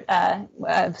favorite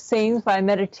sayings by a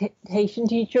meditation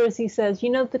teacher is he says,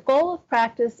 the goal of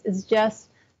practice is just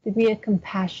to be a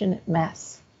compassionate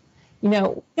mess. We're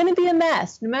going to be a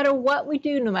mess no matter what we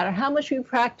do, no matter how much we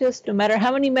practice, no matter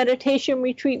how many meditation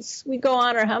retreats we go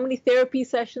on or how many therapy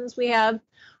sessions we have.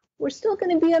 We're still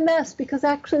going to be a mess because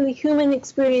actually the human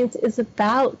experience is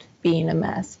about being a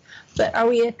mess. But are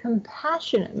we a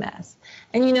compassionate mess?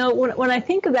 And, when I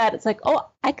think of that, it's like, oh,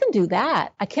 I can do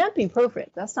that. I can't be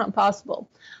perfect. That's not possible.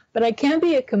 But I can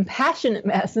be a compassionate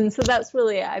mess. And so that's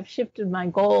really, I've shifted my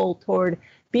goal toward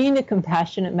being a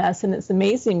compassionate mess. And it's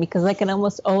amazing because I can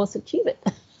almost always achieve it.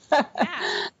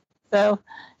 Yeah. So,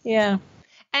 yeah.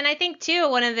 And I think, too,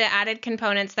 one of the added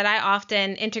components that I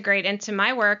often integrate into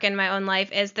my work and my own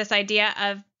life is this idea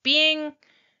of being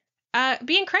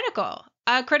critical,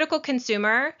 a critical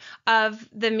consumer of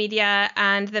the media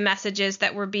and the messages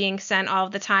that were being sent all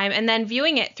the time, and then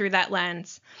viewing it through that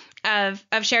lens of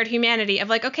shared humanity, of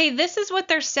like, okay, this is what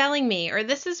they're selling me, or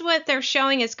this is what they're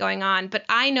showing is going on. But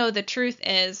I know the truth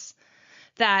is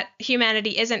that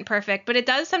humanity isn't perfect, but it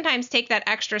does sometimes take that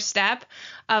extra step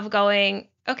of going,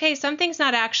 okay, something's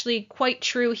not actually quite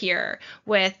true here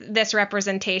with this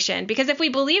representation. Because if we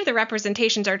believe the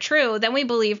representations are true, then we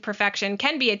believe perfection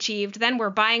can be achieved. Then we're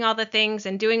buying all the things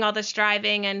and doing all the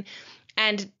striving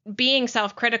and being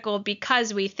self-critical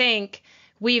because we think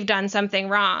we've done something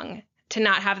wrong to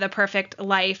not have the perfect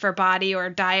life or body or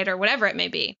diet or whatever it may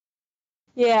be.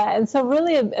 Yeah, and so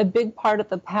really a big part of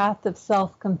the path of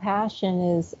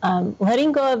self-compassion is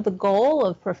letting go of the goal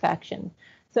of perfection.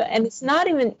 So, and it's not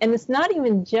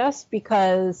even just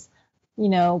because,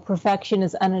 perfection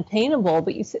is unattainable,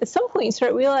 but at some point you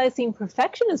start realizing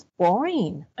perfection is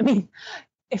boring. I mean,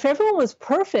 if everyone was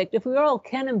perfect, if we were all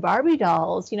Ken and Barbie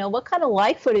dolls, what kind of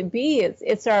life would it be?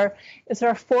 It's our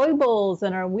foibles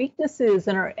and our weaknesses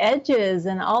and our edges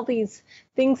and all these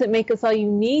things that make us all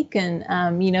unique. And,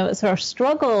 it's our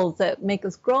struggles that make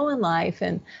us grow in life.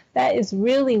 And that is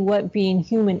really what being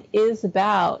human is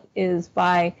about,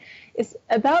 it's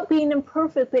about being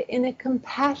imperfect, but in a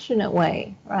compassionate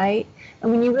way, right?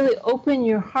 And when you really open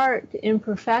your heart to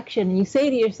imperfection and you say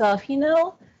to yourself,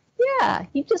 yeah,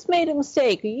 you just made a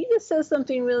mistake, or you just said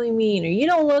something really mean, or you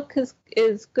don't look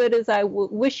as good as I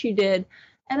wish you did,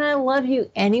 and I love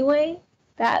you anyway,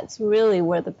 that's really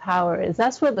where the power is.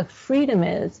 That's where the freedom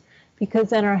is, because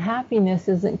then our happiness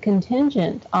isn't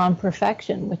contingent on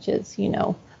perfection, which is,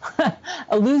 a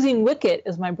losing wicket,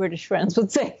 as my British friends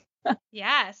would say.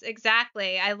 Yes,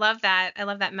 exactly. I love that. I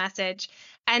love that message.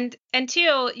 And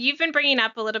two, you've been bringing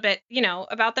up a little bit,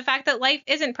 about the fact that life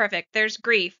isn't perfect. There's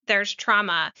grief, there's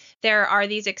trauma. There are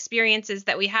these experiences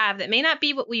that we have that may not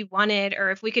be what we wanted,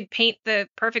 or if we could paint the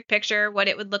perfect picture, what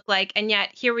it would look like. And yet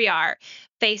here we are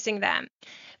facing them.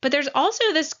 But there's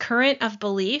also this current of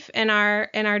belief in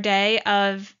our day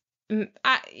of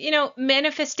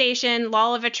manifestation,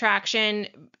 law of attraction,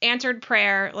 answered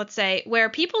prayer, let's say, where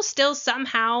people still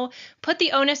somehow put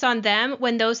the onus on them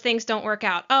when those things don't work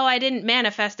out. Oh, I didn't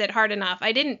manifest it hard enough.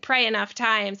 I didn't pray enough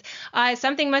times.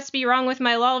 Something must be wrong with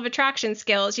my law of attraction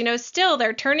skills. Still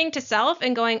they're turning to self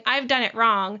and going, I've done it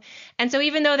wrong. And so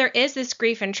even though there is this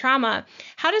grief and trauma,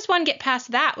 how does one get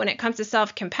past that when it comes to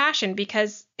self-compassion?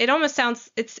 Because it almost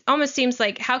seems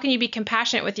like, how can you be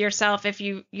compassionate with yourself if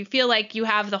you feel like you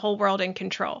have the whole world in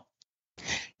control?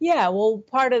 Yeah, well,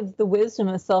 part of the wisdom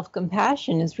of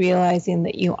self-compassion is realizing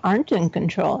that you aren't in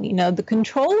control. The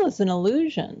control is an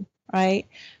illusion, right?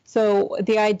 So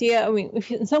the idea,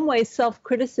 in some ways,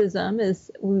 self-criticism is,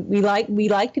 we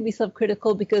like to be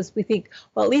self-critical because we think,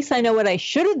 well, at least I know what I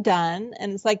should have done.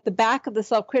 And it's like the back of the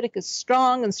self-critic is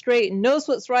strong and straight and knows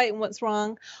what's right and what's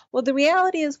wrong. Well, the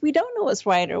reality is we don't know what's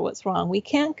right or what's wrong. We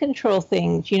can't control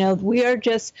things. We are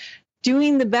just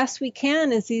doing the best we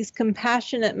can as these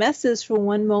compassionate messes from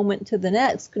one moment to the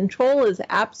next. Control is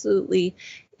absolutely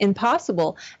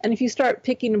impossible. And if you start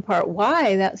picking apart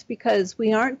why, that's because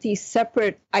we aren't these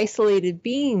separate, isolated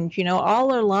beings.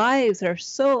 All our lives are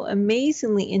so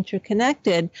amazingly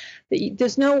interconnected that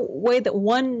there's no way that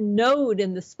one node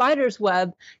in the spider's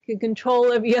web can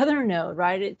control every other node,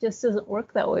 right? It just doesn't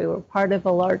work that way. We're part of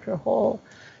a larger whole.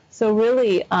 So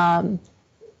really,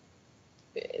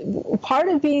 part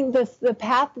of being the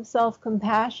path of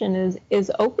self-compassion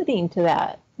is opening to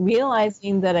that,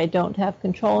 realizing that I don't have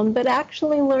control, but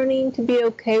actually learning to be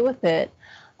okay with it.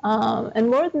 And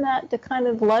more than that, to kind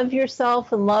of love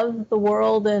yourself and love the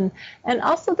world. And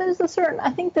also there's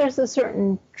a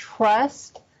certain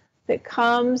trust that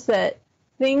comes that,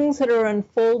 things that are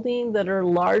unfolding that are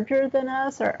larger than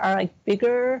us, are like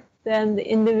bigger than the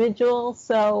individual.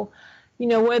 So,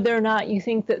 whether or not you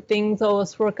think that things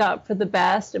always work out for the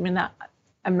best, I mean,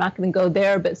 I'm not going to go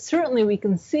there, but certainly we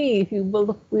can see if we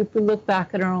look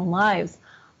back at our own lives,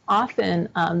 often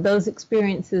those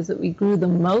experiences that we grew the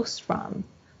most from,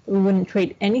 that we wouldn't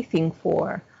trade anything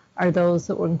for, are those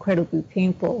that were incredibly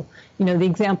painful. The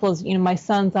example is, my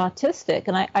son's autistic,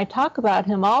 and I talk about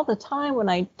him all the time when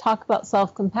I talk about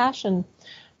self-compassion,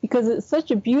 because it's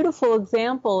such a beautiful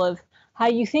example of how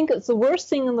you think it's the worst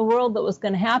thing in the world that was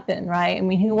going to happen, right? I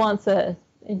mean, who wants a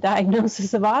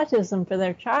diagnosis of autism for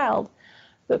their child?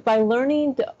 But by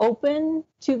learning to open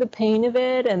to the pain of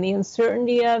it and the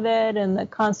uncertainty of it and the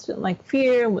constant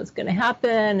fear and what's going to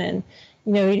happen, and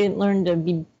he didn't learn to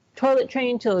be toilet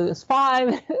trained till he was 5.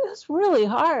 It was really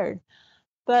hard.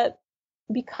 But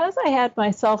because I had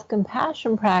my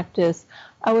self-compassion practice,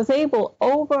 I was able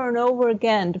over and over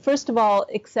again to, first of all,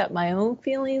 accept my own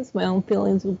feelings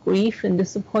of grief and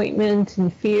disappointment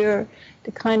and fear,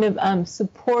 to kind of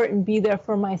support and be there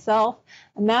for myself.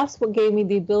 And that's what gave me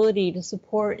the ability to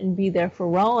support and be there for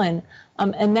Rowan.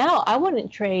 And now I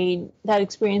wouldn't trade that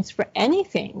experience for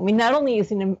anything. I mean, not only is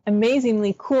he an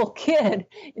amazingly cool kid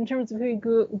in terms of who he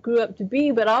grew up to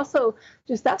be, but also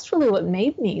just that's really what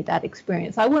made me that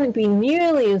experience. I wouldn't be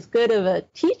nearly as good of a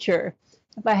teacher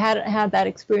if I hadn't had that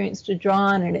experience to draw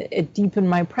on, and it deepened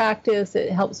my practice.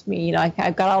 It helps me,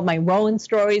 I've got all my Rowan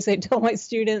stories I tell my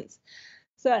students.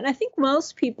 So, and I think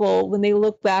most people, when they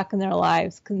look back in their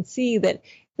lives, can see that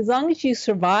as long as you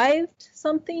survived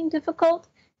something difficult,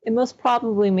 it most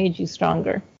probably made you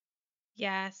stronger.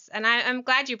 Yes. And I'm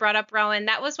glad you brought up Rowan.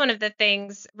 That was one of the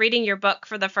things, reading your book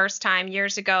for the first time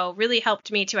years ago really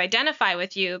helped me to identify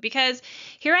with you, because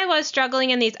here I was struggling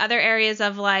in these other areas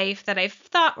of life that I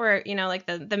thought were,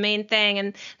 the main thing.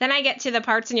 And then I get to the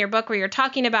parts in your book where you're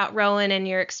talking about Rowan and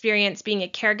your experience being a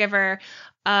caregiver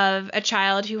of a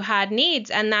child who had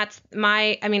needs. And that's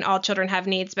all children have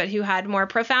needs, but who had more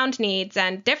profound needs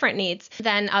and different needs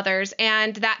than others.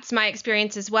 And that's my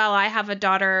experience as well. I have a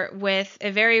daughter with a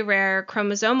very rare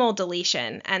chromosomal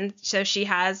deletion. And so she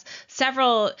has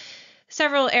several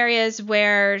areas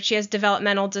where she has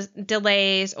developmental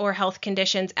delays or health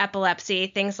conditions, epilepsy,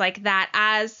 things like that,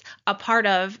 as a part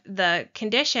of the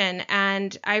condition.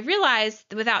 And I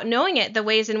realized, without knowing it, the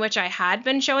ways in which I had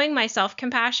been showing my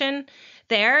self-compassion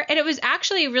there. And it was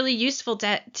actually really useful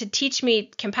to teach me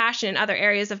compassion in other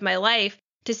areas of my life,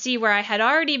 to see where I had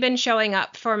already been showing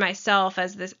up for myself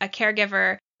as a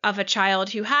caregiver of a child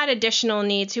who had additional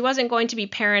needs, who wasn't going to be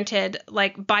parented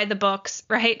by the books,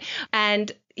 right? And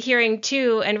hearing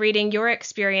too and reading your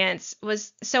experience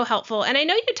was so helpful. And I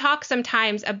know you talk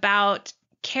sometimes about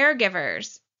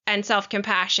caregivers and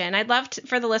self-compassion. I'd love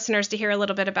for the listeners to hear a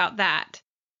little bit about that.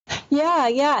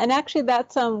 Yeah. And actually,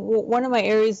 that's one of my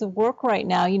areas of work right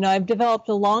now. I've developed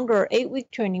a longer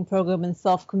 8-week training program in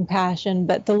self-compassion,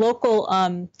 but the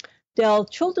local Dell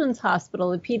Children's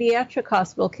Hospital, the pediatric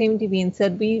hospital, came to me and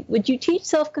said, would you teach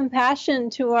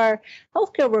self-compassion to our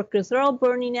healthcare workers? They're all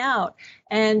burning out.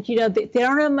 And, they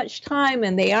don't have much time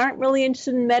and they aren't really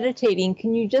interested in meditating.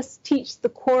 Can you just teach the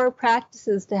core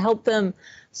practices to help them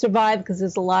survive? Because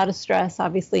there's a lot of stress,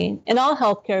 obviously, in all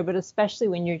healthcare, but especially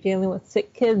when you're dealing with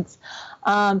sick kids.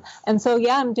 And so,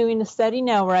 I'm doing a study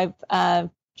now where I've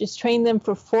just trained them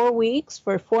for 4 weeks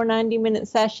for 4 90-minute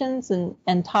sessions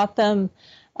and taught them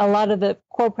a lot of the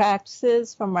core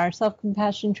practices from our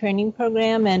self-compassion training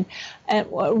program. And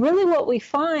really what we're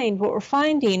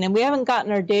finding, and we haven't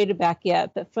gotten our data back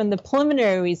yet, but from the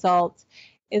preliminary results,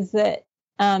 is that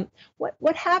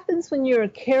what happens when you're a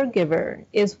caregiver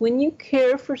is when you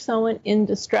care for someone in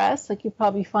distress, like you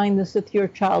probably find this with your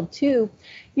child too,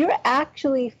 you're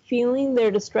actually feeling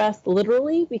their distress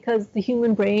literally, because the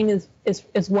human brain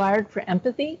is wired for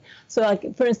empathy. So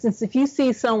like, for instance, if you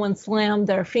see someone slam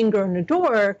their finger in a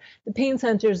door, the pain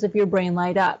centers of your brain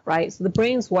light up, right? So the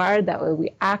brain's wired that way.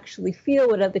 We actually feel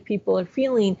what other people are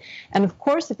feeling. And of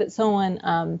course, if it's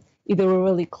someone either we're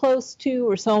really close to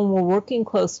or someone we're working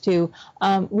close to,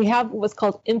 we have what's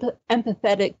called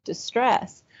empathetic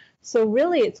distress. So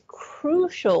really, it's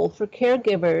crucial for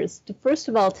caregivers to, first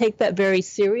of all, take that very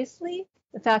seriously,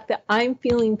 the fact that I'm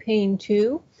feeling pain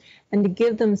too, and to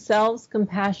give themselves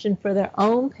compassion for their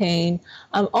own pain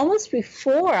almost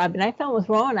before. I found with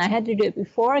Rowan, I had to do it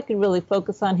before I could really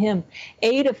focus on him.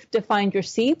 To find your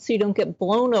seat so you don't get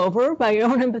blown over by your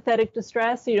own empathetic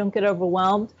distress, so you don't get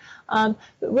overwhelmed. But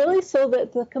really so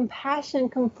that the compassion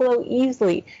can flow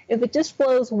easily. If it just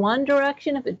flows one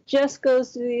direction, if it just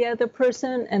goes to the other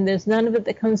person and there's none of it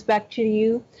that comes back to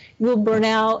you, you'll burn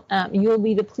out, you'll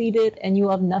be depleted, and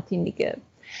you'll have nothing to give.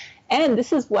 And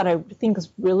this is what I think is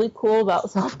really cool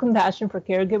about self-compassion for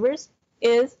caregivers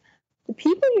is the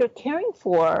people you're caring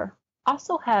for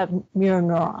also have mirror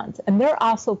neurons, and they're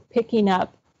also picking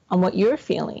up on what you're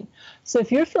feeling. So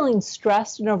if you're feeling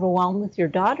stressed and overwhelmed with your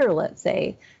daughter, let's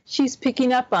say, she's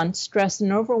picking up on stress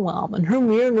and overwhelm, and her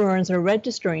mirror neurons are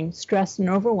registering stress and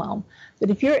overwhelm. But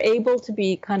if you're able to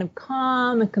be kind of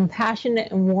calm and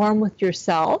compassionate and warm with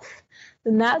yourself,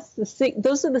 then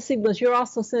those are the signals you're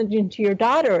also sending to your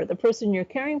daughter, the person you're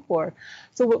caring for.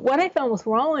 So what I found with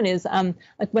Rowan is,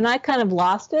 like when I kind of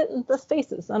lost it, and let's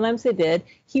face it, sometimes I did,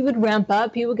 he would ramp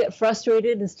up, he would get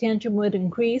frustrated, his tantrum would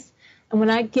increase. And when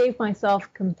I gave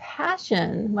myself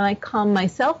compassion, when I calmed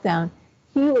myself down,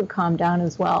 he would calm down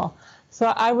as well.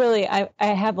 So I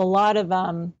have a lot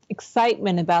of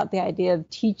excitement about the idea of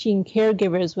teaching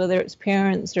caregivers, whether it's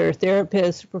parents or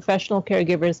therapists or professional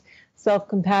caregivers,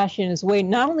 self-compassion is a way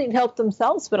not only to help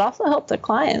themselves, but also help their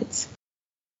clients.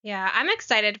 Yeah, I'm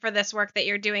excited for this work that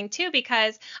you're doing too,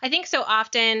 because I think so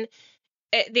often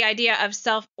the idea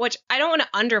of which I don't want to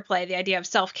underplay the idea of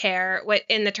self-care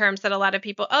in the terms that a lot of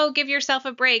people, give yourself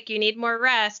a break. You need more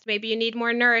rest. Maybe you need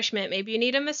more nourishment. Maybe you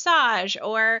need a massage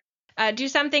or do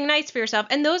something nice for yourself.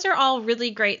 And those are all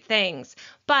really great things.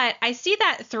 But I see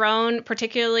that thrown,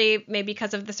 particularly maybe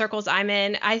because of the circles I'm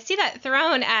in, I see that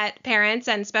thrown at parents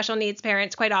and special needs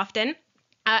parents quite often.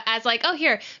 As like,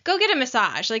 here, go get a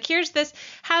massage. Like, here's this,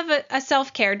 have a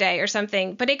self-care day or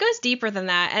something. But it goes deeper than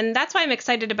that. And that's why I'm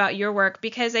excited about your work,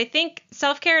 because I think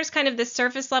self-care is kind of this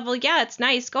surface level. Yeah, it's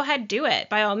nice. Go ahead, do it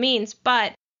by all means.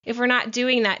 But if we're not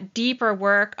doing that deeper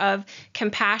work of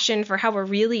compassion for how we're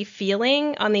really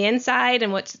feeling on the inside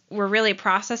and what we're really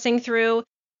processing through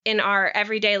in our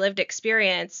everyday lived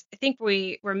experience, I think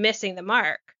we're missing the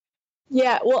mark.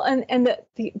 Yeah, well, and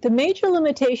the major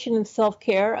limitation of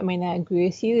self-care, I mean, I agree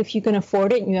with you. If you can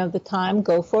afford it and you have the time,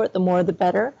 go for it. The more, the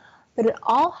better. But it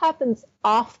all happens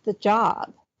off the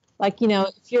job. Like,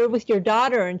 if you're with your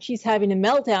daughter and she's having a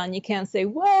meltdown, you can't say,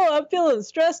 whoa, I'm feeling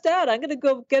stressed out. I'm going to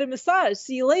go get a massage.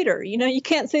 See you later. You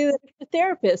can't say that to a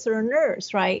therapist or a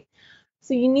nurse, right?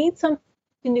 So you need something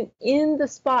to do in the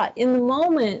spot, in the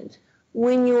moment,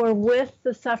 when you're with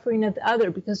the suffering of the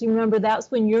other, because you remember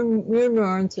that's when your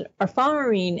neurons are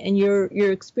firing and you're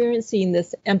experiencing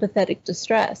this empathetic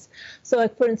distress. So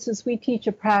like, for instance, we teach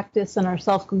a practice in our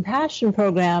self-compassion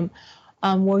program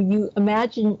where you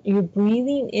imagine you're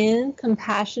breathing in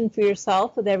compassion for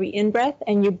yourself with every in-breath,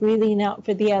 and you're breathing out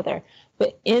for the other.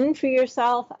 But in for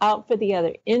yourself, out for the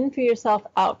other, in for yourself,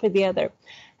 out for the other.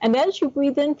 And as you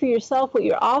breathe in for yourself, what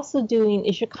you're also doing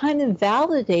is you're kind of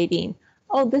validating,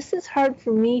 this is hard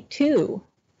for me too.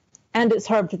 And it's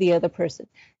hard for the other person.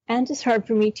 And it's hard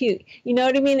for me too. You know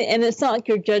what I mean? And it's not like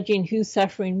you're judging who's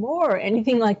suffering more or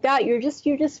anything like that. You're just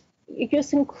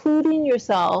including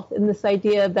yourself in this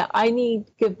idea that I need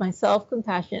to give myself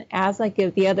compassion as I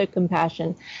give the other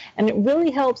compassion. And it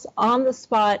really helps on the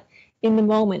spot, in the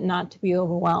moment, not to be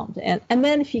overwhelmed. And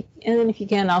then if you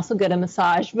can, also get a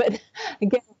massage. But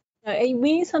again, we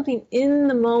need something in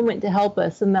the moment to help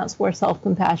us, and that's where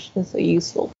self-compassion is so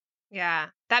useful. Yeah,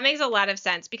 that makes a lot of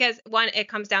sense, because one, it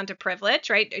comes down to privilege,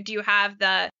 right? Do you have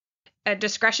the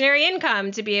discretionary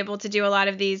income to be able to do a lot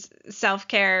of these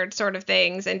self-care sort of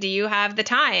things? And do you have the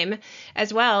time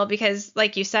as well? Because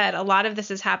like you said, a lot of this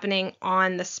is happening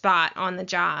on the spot, on the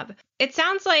job. It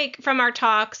sounds like from our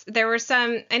talks, there were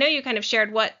I know you kind of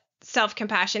shared what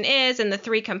self-compassion is and the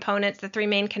three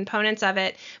main components of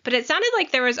it, but it sounded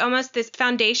like there was almost this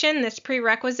foundation, this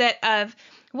prerequisite of,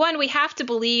 one, we have to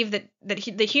believe that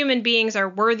the human beings are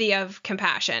worthy of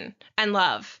compassion and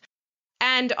love.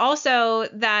 And also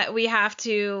that we have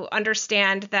to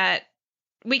understand that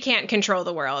we can't control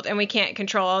the world and we can't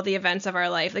control all the events of our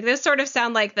life. Like, this sort of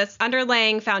sound like this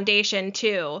underlying foundation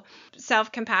to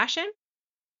self-compassion.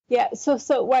 Yeah.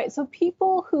 So right. So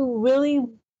people who really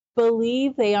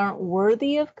believe they aren't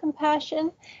worthy of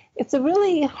compassion, it's a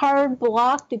really hard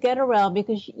block to get around,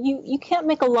 because you can't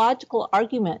make a logical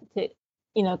argument to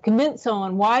convince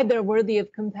someone why they're worthy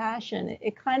of compassion.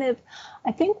 It kind of,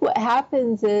 I think what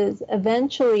happens is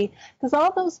eventually, because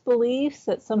all those beliefs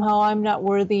that somehow I'm not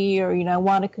worthy or, I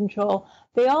want to control,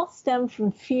 they all stem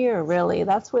from fear, really.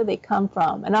 That's where they come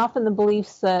from. And often the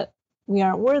beliefs that we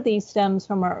aren't worthy stems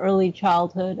from our early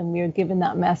childhood, and we were given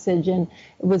that message, and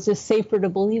it was just safer to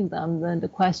believe them than to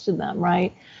question them,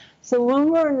 right? So when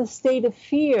we're in a state of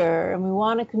fear and we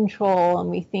want to control, and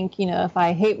we think, if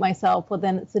I hate myself, well,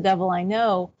 then it's the devil I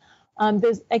know.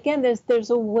 There's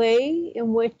a way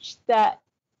in which that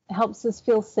helps us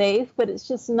feel safe, but it's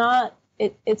just not,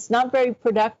 it's not very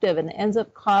productive, and it ends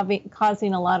up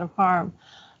causing a lot of harm.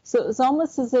 So it's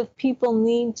almost as if people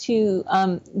need to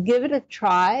give it a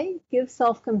try, give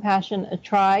self-compassion a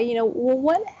try. Well,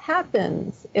 what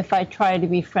happens if I try to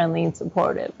be friendly and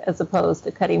supportive as opposed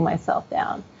to cutting myself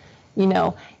down?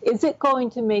 Is it going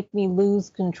to make me lose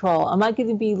control? Am I going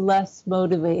to be less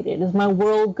motivated? Is my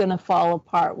world going to fall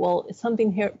apart? Well,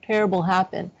 something terrible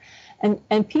happen?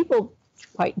 And people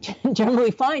quite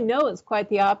generally find, no, it's quite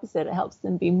the opposite. It helps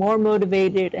them be more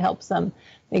motivated. It helps them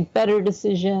make better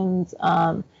decisions.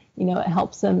 It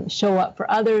helps them show up for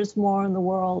others more in the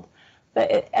world.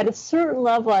 But at a certain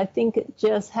level, I think it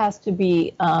just has to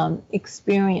be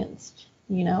experienced.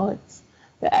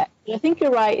 I think you're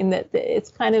right in that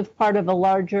it's kind of part of a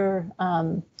larger,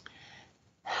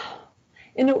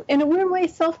 in a weird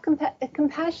way,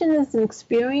 compassion is an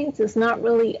experience. It's not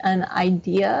really an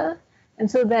idea. And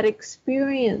so that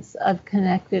experience of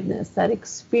connectedness, that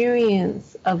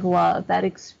experience of love, that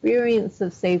experience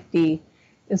of safety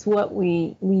is what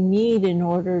we need in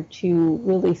order to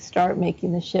really start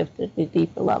making the shift at a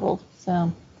deeper level.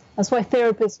 So that's why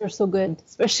therapists are so good,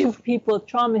 especially for people with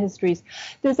trauma histories.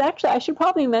 There's actually, I should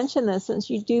probably mention this, since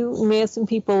you may have some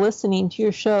people listening to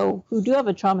your show who do have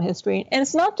a trauma history. And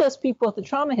it's not just people with a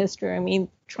trauma history. I mean,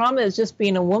 trauma is just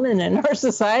being a woman in our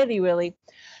society, really.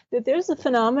 That there's a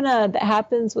phenomena that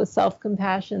happens with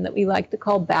self-compassion that we like to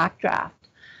call backdraft.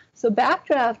 So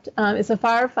backdraft is a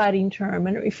firefighting term,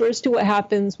 and it refers to what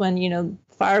happens when,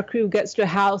 fire crew gets to a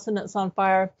house and it's on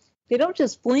fire. They don't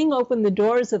just fling open the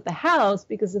doors of the house,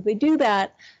 because if they do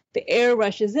that, the air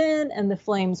rushes in and the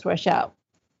flames rush out.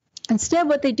 Instead,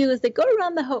 what they do is they go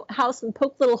around the house and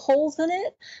poke little holes in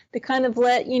it to kind of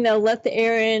let the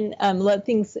air in, let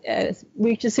things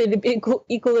reach a state of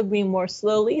equilibrium more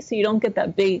slowly, so you don't get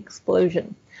that big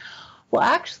explosion. Well,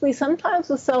 actually, sometimes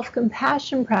with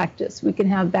self-compassion practice, we can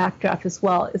have backdraft as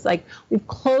well. It's like we've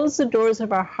closed the doors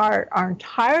of our heart our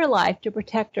entire life to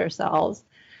protect ourselves.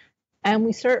 And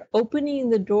we start opening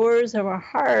the doors of our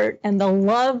heart, and the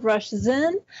love rushes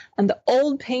in and the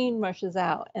old pain rushes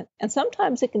out. And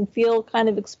sometimes it can feel kind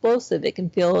of explosive. It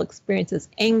can experience as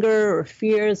anger or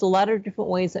fear. There's a lot of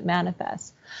different ways it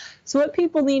manifests. So what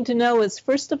people need to know is,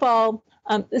 first of all,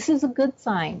 this is a good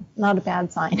sign, not a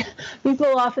bad sign. People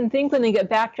often think when they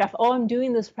get backdraft, oh, I'm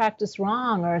doing this practice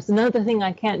wrong, or it's another thing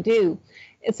I can't do.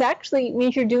 It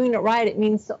means you're doing it right. It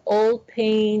means the old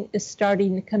pain is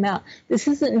starting to come out. This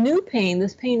isn't new pain.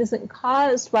 This pain isn't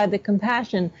caused by the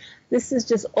compassion. This is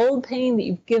just old pain that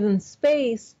you've given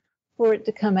space for it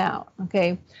to come out,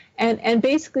 okay? And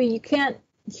basically, you can't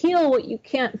heal what you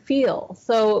can't feel.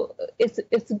 So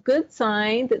it's a good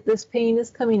sign that this pain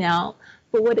is coming out.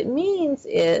 But what it means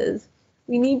is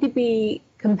we need to be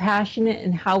compassionate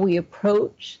in how we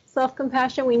approach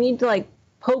self-compassion. We need to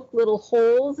poke little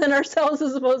holes in ourselves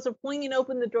as opposed to flinging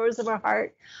open the doors of our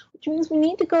heart, which means we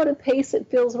need to go at a pace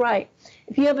that feels right.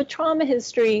 If you have a trauma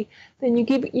history, then you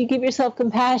give yourself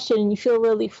compassion and you feel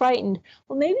really frightened.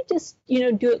 Well, maybe just,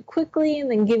 do it quickly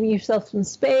and then give yourself some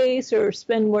space, or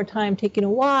spend more time taking a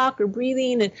walk or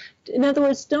breathing. And in other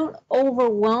words, don't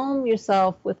overwhelm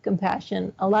yourself with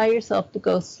compassion. Allow yourself to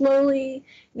go slowly.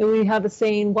 We have a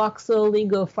saying, walk slowly,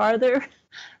 go farther.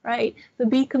 Right? So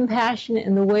be compassionate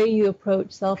in the way you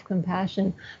approach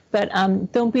self-compassion, but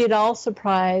don't be at all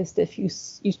surprised if you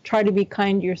try to be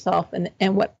kind to yourself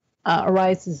and what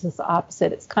arises is the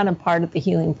opposite. It's kind of part of the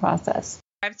healing process.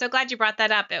 I'm so glad you brought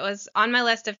that up. It was on my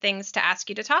list of things to ask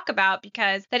you to talk about,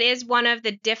 because that is one of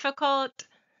the difficult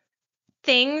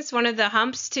things, one of the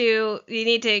humps you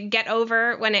need to get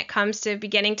over when it comes to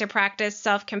beginning to practice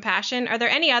self-compassion. Are there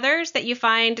any others that you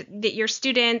find that your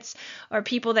students or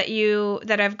people that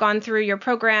have gone through your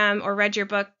program or read your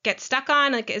book get stuck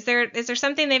on? Is there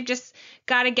something they've just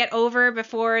got to get over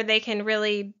before they can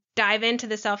really dive into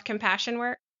the self-compassion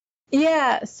work?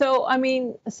 Yeah, so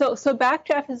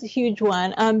backdraft is a huge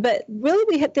one, but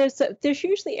really there's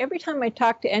usually, every time I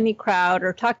talk to any crowd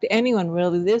or talk to anyone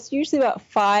really, there's usually about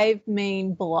 5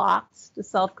 main blocks to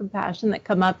self-compassion that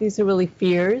come up. These are really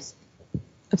fears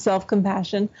of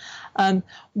self-compassion.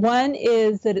 One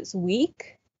is that it's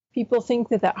weak. People think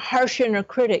that harsh inner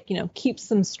critic, keeps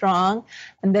them strong,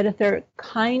 and that if they're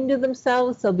kind to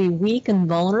themselves, they'll be weak and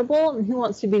vulnerable. And who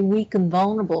wants to be weak and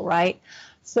vulnerable, right?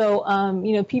 So,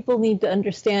 people need to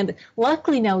understand.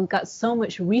 Luckily, now we've got so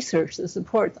much research that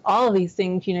supports all of these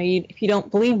things. If you don't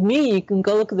believe me, you can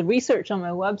go look at the research on my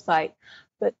website.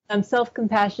 But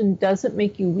self-compassion doesn't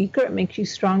make you weaker. It makes you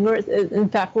stronger. In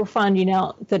fact, we're finding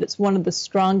out that it's one of the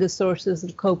strongest sources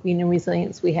of coping and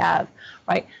resilience we have,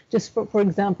 right? Just for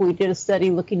example, we did a study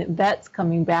looking at vets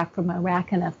coming back from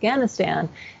Iraq and Afghanistan.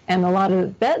 And a lot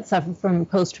of vets suffer from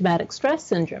post-traumatic stress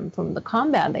syndrome from the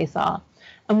combat they saw.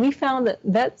 And we found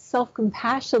that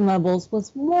self-compassion levels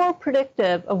was more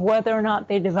predictive of whether or not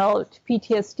they developed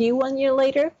PTSD 1 year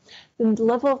later than the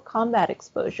level of combat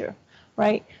exposure,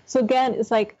 right? So again,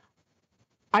 it's like,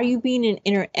 are you being an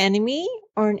inner enemy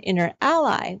or an inner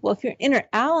ally? Well, if you're an inner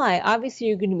ally, obviously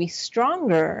you're going to be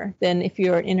stronger than if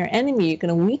you're an inner enemy, you're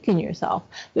going to weaken yourself.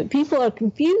 But people are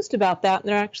confused about that, and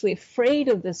they're actually afraid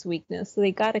of this weakness. So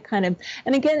they got to kind of,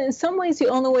 and again, in some ways, the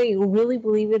only way you really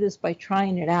believe it is by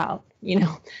trying it out.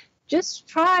 Just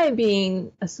try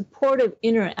being a supportive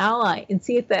inner ally and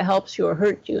see if that helps you or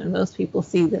hurts you. And most people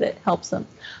see that it helps them.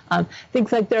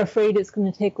 Things like they're afraid it's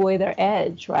going to take away their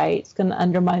edge, right? It's going to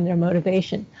undermine their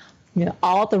motivation.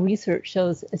 All the research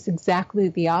shows it's exactly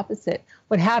the opposite.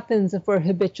 What happens if we're a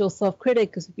habitual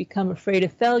self-critic is we become afraid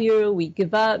of failure, we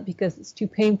give up because it's too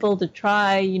painful to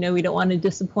try, we don't want to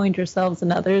disappoint ourselves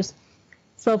and others.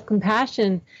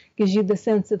 Self-compassion gives you the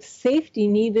sense of safety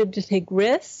needed to take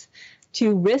risks,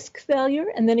 to risk failure,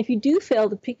 and then if you do fail,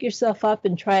 to pick yourself up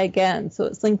and try again. So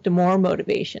it's linked to more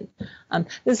motivation.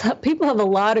 People have a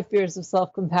lot of fears of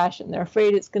self-compassion. They're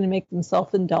afraid it's going to make them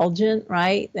self-indulgent,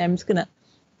 right? I'm just going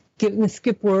to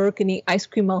skip work and eat ice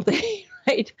cream all day,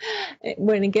 right?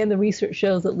 When again, the research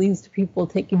shows it leads to people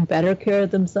taking better care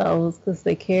of themselves because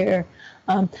they care.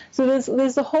 So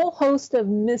there's a whole host of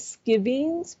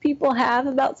misgivings people have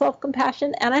about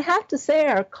self-compassion, and I have to say,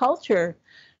 our culture.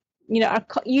 You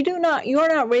are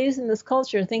not raised in this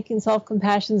culture thinking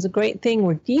self-compassion is a great thing.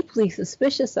 We're deeply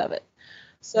suspicious of it.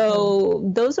 So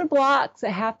those are blocks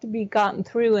that have to be gotten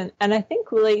through. And I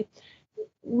think really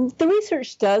the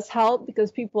research does help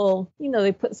because people,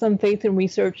 they put some faith in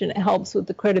research and it helps with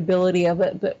the credibility of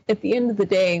it. But at the end of the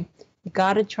day, you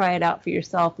got to try it out for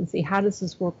yourself and see, how does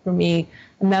this work for me?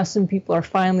 And now some people are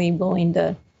finally willing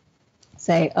to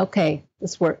say, okay,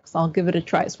 this works. I'll give it a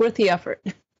try. It's worth the effort.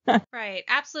 Right.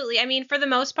 Absolutely. I mean, for the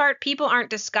most part, people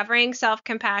aren't discovering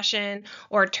self-compassion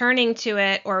or turning to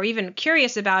it or even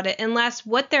curious about it unless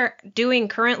what they're doing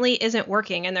currently isn't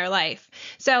working in their life.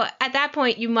 So at that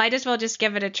point, you might as well just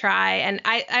give it a try. And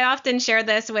I often share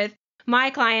this with my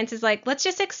clients is like, let's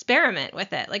just experiment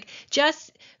with it. Like,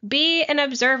 just be an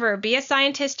observer, be a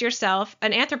scientist yourself,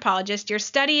 an anthropologist, you're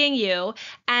studying you,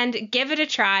 and give it a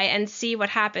try and see what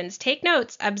happens. Take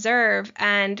notes, observe,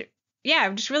 and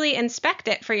just really inspect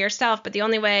it for yourself. But the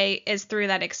only way is through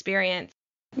that experience.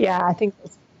 Yeah, I think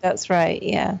that's right.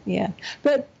 Yeah.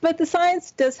 But the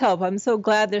science does help. I'm so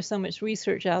glad there's so much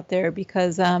research out there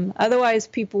because otherwise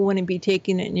people wouldn't be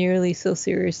taking it nearly so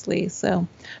seriously. So,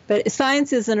 but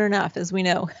science isn't enough, as we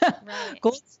know.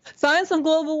 Right. Science on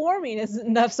global warming isn't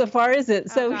enough so far, is it?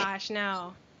 Oh gosh,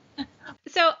 no.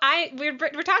 So we're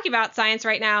talking about science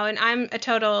right now, and I'm a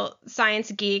total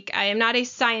science geek. I am not a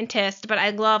scientist, but I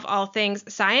love all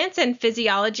things science and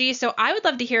physiology. So I would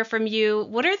love to hear from you.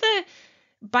 What are the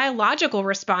biological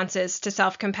responses to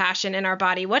self-compassion in our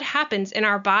body? What happens in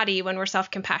our body when we're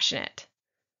self-compassionate?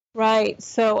 Right.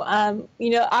 So,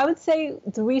 I would say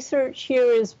the research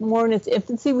here is more in its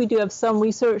infancy. We do have some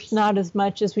research, not as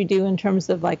much as we do in terms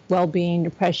of like well-being,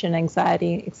 depression,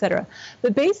 anxiety, et cetera.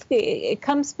 But basically, it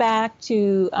comes back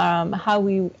to how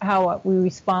we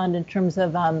respond in terms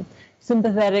of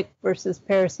sympathetic versus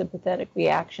parasympathetic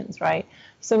reactions, right?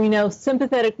 So we know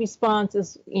sympathetic response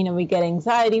is, we get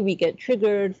anxiety, we get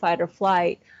triggered, fight or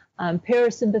flight.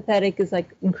 Parasympathetic is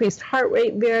like increased heart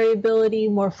rate variability,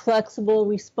 more flexible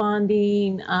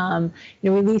responding,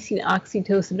 releasing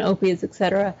oxytocin, opiates,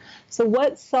 etc. So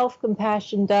what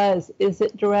self-compassion does is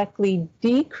it directly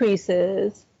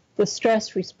decreases the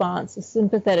stress response, the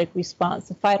sympathetic response,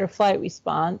 the fight or flight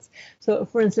response. So,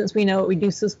 for instance, we know it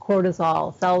reduces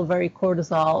cortisol, salivary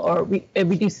cortisol, or it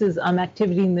reduces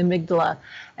activity in the amygdala,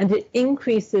 and it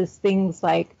increases things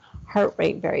like heart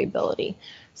rate variability.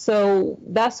 So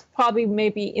that's probably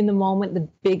maybe in the moment the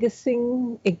biggest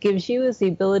thing it gives you is the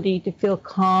ability to feel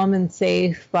calm and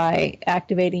safe by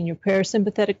activating your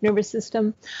parasympathetic nervous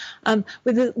system.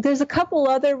 There's a couple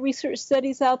other research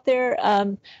studies out there.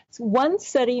 One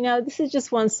study, now this is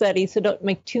just one study, so don't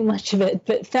make too much of it,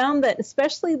 but found that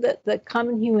especially the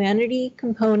common humanity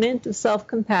component of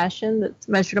self-compassion that's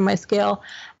measured on my scale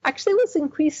actually was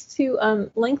increased to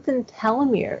lengthen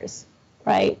telomeres.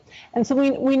 Right. And so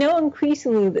we know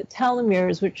increasingly that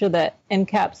telomeres, which are the end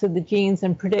caps of the genes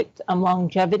and predict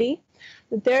longevity,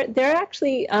 that they're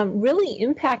actually really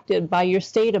impacted by your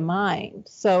state of mind.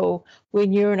 So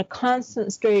when you're in a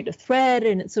constant state of threat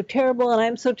and it's so terrible and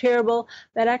I'm so terrible,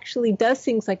 that actually does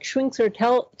things like shrinks our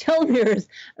telomeres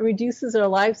and reduces our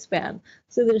lifespan.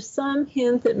 So there's some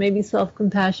hint that maybe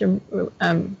self-compassion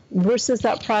reverses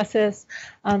that process.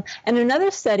 And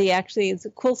another study, actually, it's a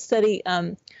cool study,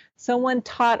 someone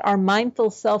taught our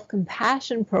mindful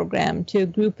self-compassion program to a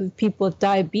group of people with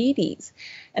diabetes.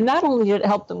 And not only did it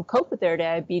help them cope with their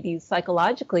diabetes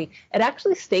psychologically, it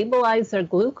actually stabilized their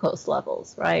glucose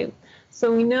levels, right?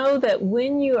 So we know that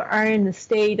when you are in a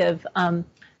state of,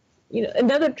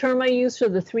 another term I use for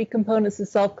the 3 components of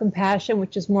self-compassion,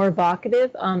 which is more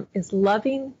evocative, is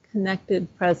loving, connected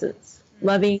presence.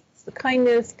 Loving is the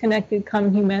kindness, connected,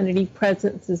 common humanity,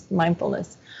 presence is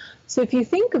mindfulness. So if you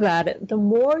think about it, the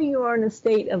more you are in a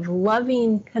state of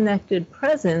loving, connected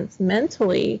presence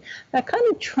mentally, that kind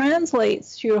of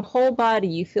translates to your whole body.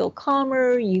 You feel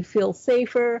calmer, you feel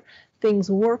safer, things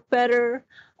work better.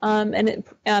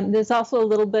 And there's also a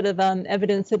little bit of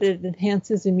evidence that it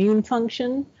enhances immune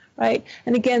function, right?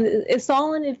 And again, it's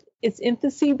all in its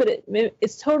infancy, but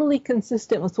it's totally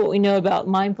consistent with what we know about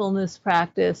mindfulness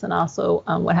practice and also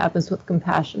what happens with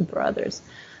compassion for others.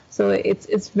 So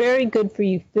it's very good for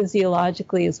you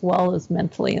physiologically as well as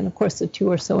mentally. And of course, the two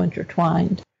are so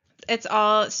intertwined. It's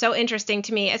all so interesting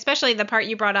to me, especially the part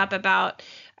you brought up about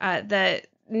the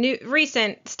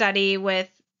recent study with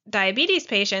diabetes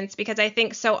patients, because I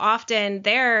think so often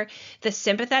the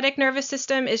sympathetic nervous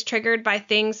system is triggered by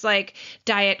things like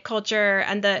diet culture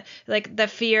and the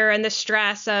fear and the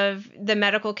stress of the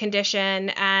medical condition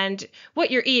and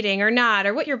what you're eating or not,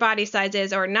 or what your body size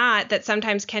is or not, that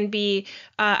sometimes can be,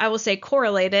 I will say,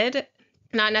 correlated,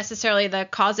 not necessarily the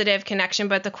causative connection,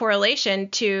 but the correlation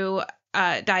to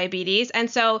diabetes. And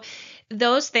so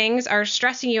those things are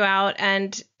stressing you out,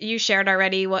 and you shared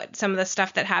already what some of the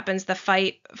stuff that happens, the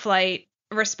fight, flight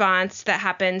response that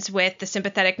happens with the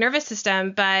sympathetic nervous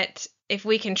system. But if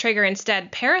we can trigger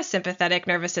instead parasympathetic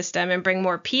nervous system and bring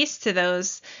more peace to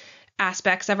those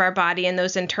aspects of our body and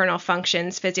those internal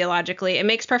functions physiologically, it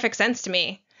makes perfect sense to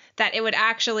me that it would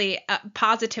actually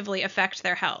positively affect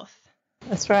their health.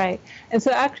 That's right. And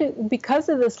so actually, because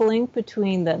of this link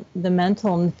between the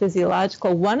mental and the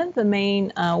physiological, one of the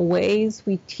main ways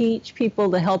we teach people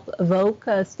to help evoke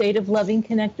a state of loving,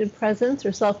 connected presence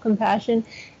or self-compassion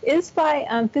is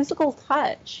by physical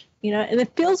touch. And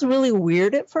it feels really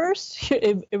weird at first.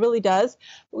 It really does.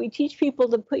 But we teach people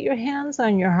to put your hands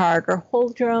on your heart or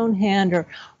hold your own hand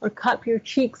or cup your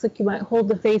cheeks like you might hold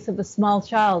the face of a small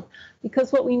child.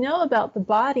 Because what we know about the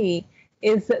body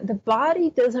is that the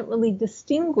body doesn't really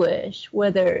distinguish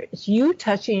whether it's you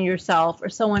touching yourself or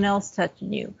someone else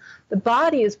touching you. The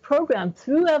body is programmed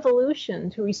through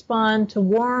evolution to respond to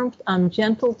warmth,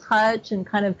 gentle touch, and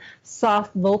kind of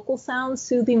soft vocal sounds,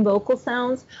 soothing vocal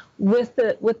sounds with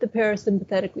the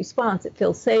parasympathetic response. It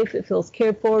feels safe, it feels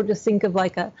cared for. Just think of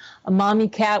like a mommy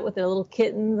cat with their little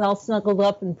kittens all snuggled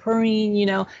up and purring.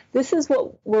 This is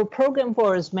what we're programmed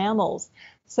for as mammals.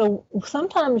 So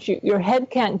sometimes your head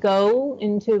can't go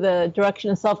into the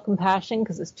direction of self-compassion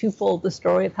because it's too full of the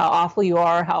story of how awful you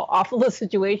are, how awful the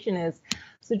situation is.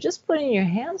 So just putting your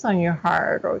hands on your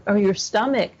heart or your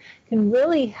stomach can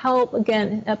really help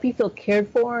you feel cared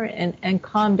for and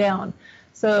calm down.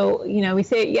 So, we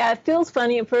say, yeah, it feels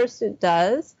funny at first. It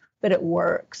does, but it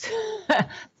works.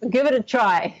 So give it a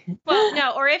try. Well,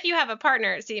 no, or if you have a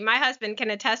partner. See, my husband can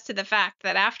attest to the fact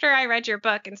that after I read your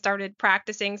book and started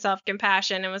practicing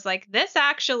self-compassion and was like, this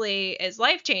actually is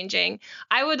life-changing,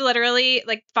 I would literally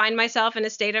find myself in a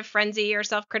state of frenzy or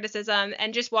self-criticism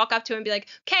and just walk up to him and be like,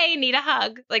 okay, need a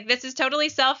hug. This is totally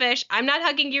selfish. I'm not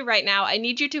hugging you right now. I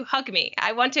need you to hug me.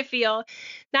 I want to feel,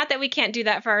 not that we can't do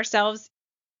that for ourselves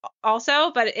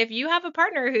also, but if you have a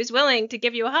partner who's willing to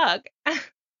give you a hug,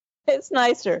 it's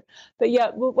nicer. But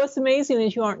yeah, what's amazing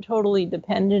is you aren't totally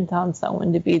dependent on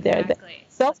someone to be there. Exactly.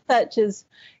 Self-touch is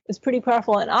pretty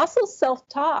powerful. And also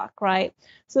self-talk, right?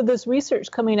 So there's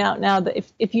research coming out now that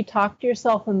if you talk to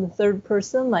yourself in the third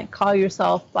person, like call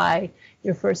yourself by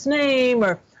your first name,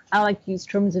 or I like to use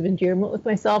terms of endearment with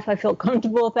myself. I feel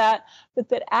comfortable with that. But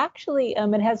that actually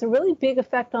it has a really big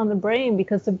effect on the brain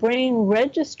because the brain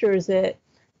registers it.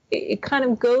 It kind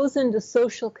of goes into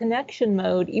social connection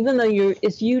mode, even though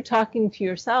it's you talking to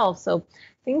yourself. So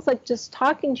things like just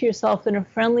talking to yourself in a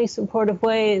friendly, supportive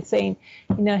way, saying,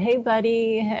 hey,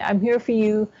 buddy, I'm here for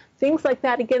you. Things like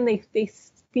that. Again, they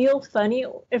feel funny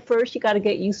at first. You got to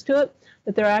get used to it,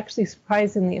 but they're actually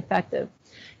surprisingly effective.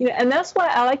 And that's why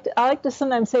I like to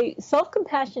sometimes say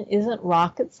self-compassion isn't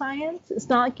rocket science. It's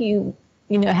not like you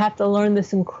have to learn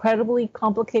this incredibly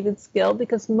complicated skill,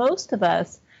 because most of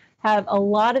us have a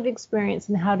lot of experience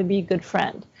in how to be a good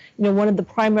friend. One of the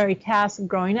primary tasks of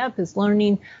growing up is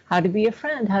learning how to be a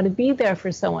friend, how to be there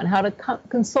for someone, how to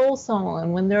console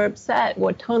someone when they're upset,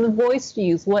 what tone of voice to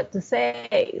use, what to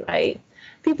say, right?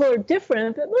 People are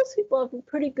different, but most people have a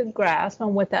pretty good grasp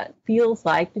on what that feels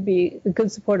like to be a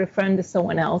good supportive friend to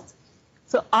someone else.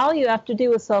 So all you have to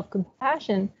do with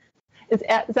self-compassion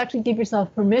is actually give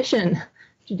yourself permission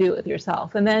to do it with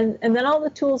yourself. And then all the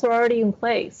tools are already in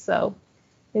place. So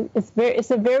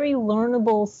it's a very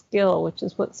learnable skill, which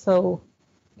is what's so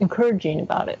encouraging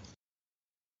about it.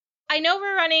 I know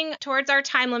we're running towards our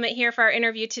time limit here for our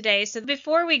interview today. So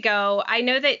before we go, I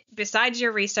know that besides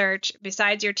your research,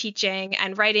 besides your teaching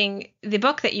and writing the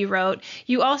book that you wrote,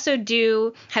 you also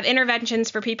do have interventions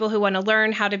for people who want to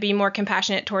learn how to be more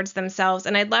compassionate towards themselves.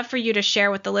 And I'd love for you to share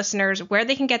with the listeners where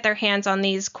they can get their hands on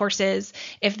these courses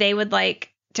if they would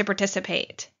like to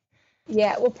participate.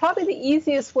 Yeah, well, probably the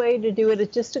easiest way to do it is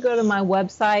just to go to my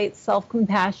website,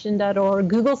 selfcompassion.org.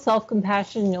 Google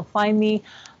self-compassion, you'll find me.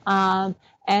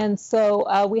 And so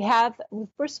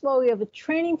first of all, we have a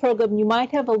training program. You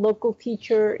might have a local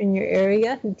teacher in your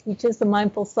area who teaches the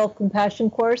Mindful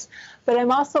Self-Compassion course, but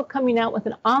I'm also coming out with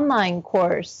an online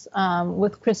course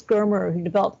with Chris Germer, who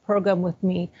developed the program with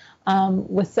me,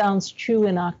 with Sounds True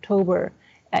in October,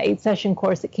 an 8-session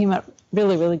course that came out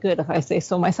really, really good, if I say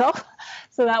so myself.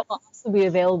 So that will also be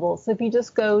available. So if you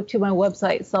just go to my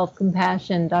website,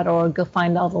 selfcompassion.org, you'll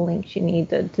find all the links you need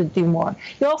to do more.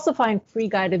 You'll also find free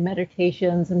guided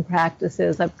meditations and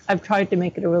practices. I've tried to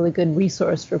make it a really good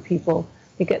resource for people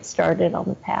to get started on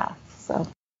the path. So.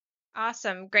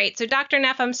 Awesome. Great. So Dr.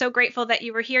 Neff, I'm so grateful that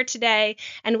you were here today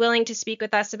and willing to speak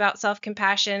with us about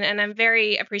self-compassion. And I'm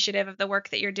very appreciative of the work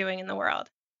that you're doing in the world.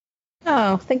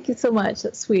 Oh, thank you so much.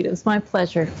 That's sweet. It was my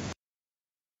pleasure.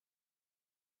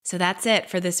 So that's it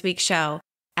for this week's show.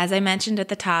 As I mentioned at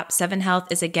the top, 7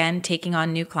 Health is again taking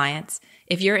on new clients.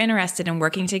 If you're interested in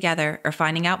working together or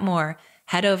finding out more,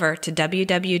 head over to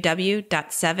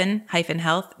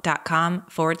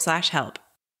www.7-health.com/help.